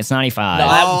 95. It's 95. No,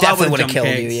 that definitely would have killed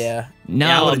you, yeah.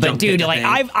 No, but dude, like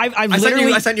I've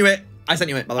literally... I sent you it,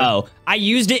 by the way. Oh, I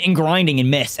used it in grinding and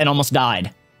missed and almost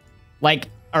died. Like,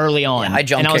 early on. Yeah,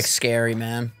 jump kick's scary,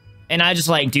 man. And I just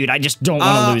like, dude, I just don't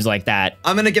want to lose like that.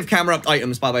 I'm going to give Camerupt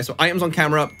items, by the way. So items on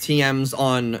Camerupt, TMs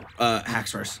on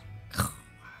Haxorus.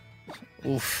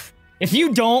 Oof. If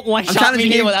you don't one-shot me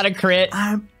here without a crit...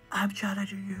 I'm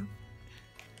challenging you.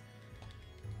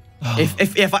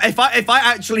 If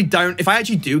I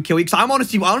actually do kill you, because I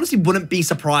honestly wouldn't be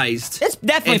surprised. It's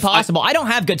definitely possible. I don't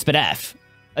have good Spadef.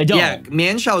 I don't. Yeah,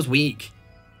 Mienshao is weak.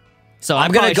 So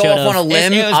I'm gonna go off on a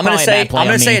limb. I'm gonna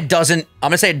say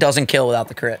it doesn't kill without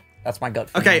the crit. That's my gut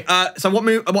feeling. Okay, so what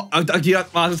move? I was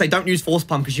gonna say don't use Force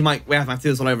Pump because we have to do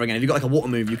this all over again. If you got like a water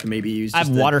move, you can maybe use. I have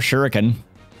Water Shuriken.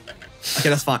 Okay,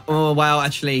 that's fine. Oh wow,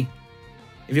 actually,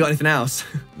 have you got anything else?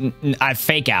 I have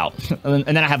Fake Out, and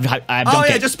then I have Jump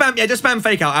Kick. just spam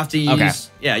Fake Out after you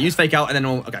use Fake Out, and then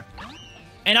okay.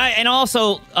 And I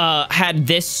also had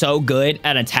this so good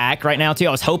at attack right now too.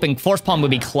 I was hoping Force Palm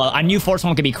would be close. I knew Force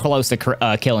Palm could be close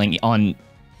to killing on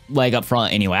leg up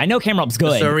front anyway. I know Camerup's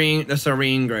good. The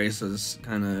Serene Grace is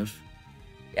kind of...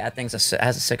 Yeah, that thing has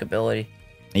a sick ability.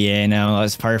 Yeah, no,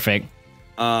 that's perfect.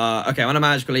 Okay, on a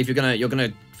Magical Leaf, you're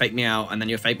gonna fake me out, and then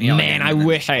you'll fake me out. Man, I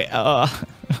wish I...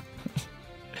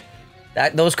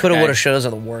 Those coulda, woulda, shouldas are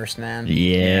the worst, man.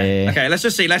 Yeah. Okay, let's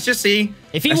just see.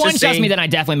 If he one-shots me, then I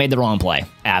definitely made the wrong play.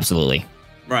 Absolutely.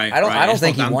 Right. I don't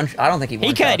think he won.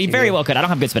 He could. He very well could. I don't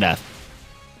have good Spadef.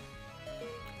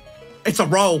 It's a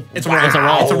roll. It's a roll.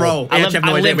 Wow. It's a roll. I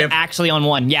lived actually on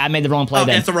one. Yeah, I made the wrong play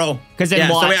then. It's a roll. Because then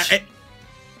watch.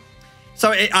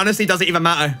 So it honestly doesn't even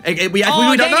matter. We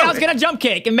don't know. I was gonna jump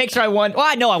kick and make sure I won. Well,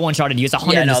 I know I one-shotted you. It's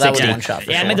 160. Yeah, no, that was one-shot.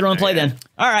 Yeah, I made the wrong play then.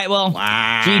 All right, well,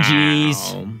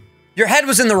 GG's. Your head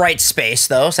was in the right space,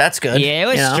 though, so that's good. Yeah, it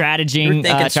was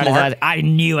strategizing. I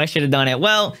knew I should have done it.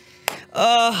 Well,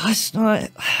 it's not...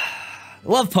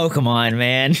 Love Pokemon,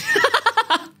 man.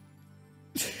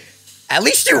 At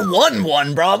least you won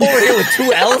one, bro. I'm over here with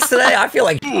 2 L's today. I feel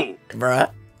like,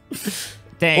 bruh.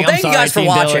 Dang, well, thank you guys for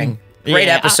watching. Great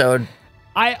episode.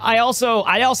 I also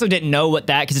didn't know what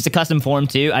that, because it's a custom form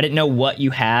too. I didn't know what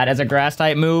you had as a grass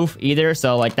type move either,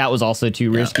 so like that was also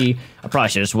too risky. I probably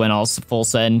should just went all full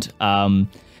send.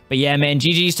 But yeah, man,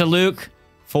 GG's to Luke,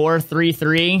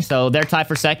 4-3-3. So they're tied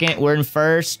for second. We're in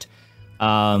first.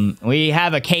 We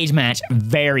have a cage match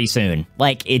very soon.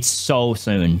 Like it's so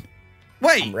soon.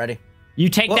 Wait, I'm ready. You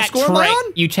take that train.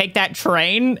 You take that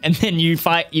train, and then you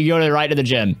fight. You go to the right to the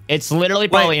gym. It's literally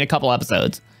probably in a couple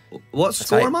episodes. What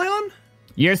score am I on?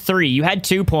 You're 3. You had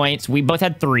 2 points. We both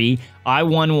had 3. I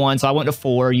won 1, so I went to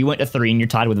 4. You went to 3, and you're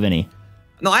tied with Vinny.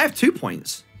 No, I have 2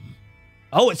 points.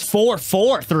 Oh, it's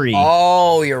 4-4-3.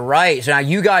 Oh, you're right. So now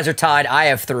you guys are tied. I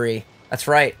have 3. That's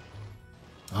right.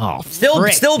 Oh, Still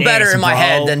better this, in my bro.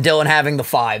 head than Dylan having the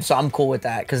 5. So I'm cool with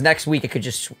that. Because next week it could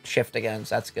just shift again.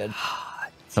 So that's good.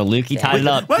 So Lukey tied it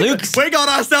up. We got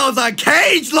ourselves a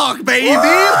CageLocke, baby.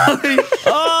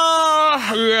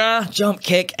 Oh, yeah. Jump,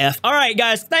 kick, F. All right,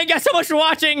 guys. Thank you guys so much for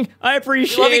watching. I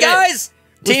appreciate it. Love you guys.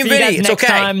 We'll Team see you Vinny, guys it's next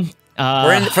okay. time.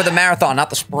 We're in for the marathon, not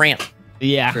the sprint.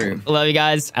 Yeah, love you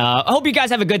guys. I hope you guys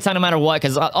have a good time no matter what,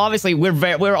 because obviously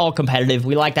we're all competitive.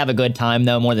 We like to have a good time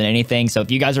though more than anything. So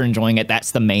if you guys are enjoying it, that's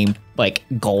the main like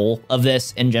goal of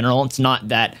this in general. It's not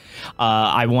that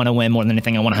I want to win more than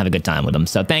anything. I want to have a good time with them.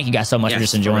 So thank you guys so much for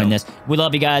just enjoying this. We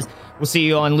love you guys. We'll see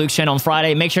you on Luke's channel on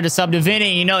Friday. Make sure to sub to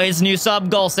Vinny. You know his new sub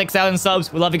goal, 6,000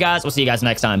 subs. We love you guys. We'll see you guys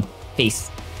next time.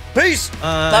 Peace. Peace.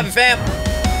 Love you, fam.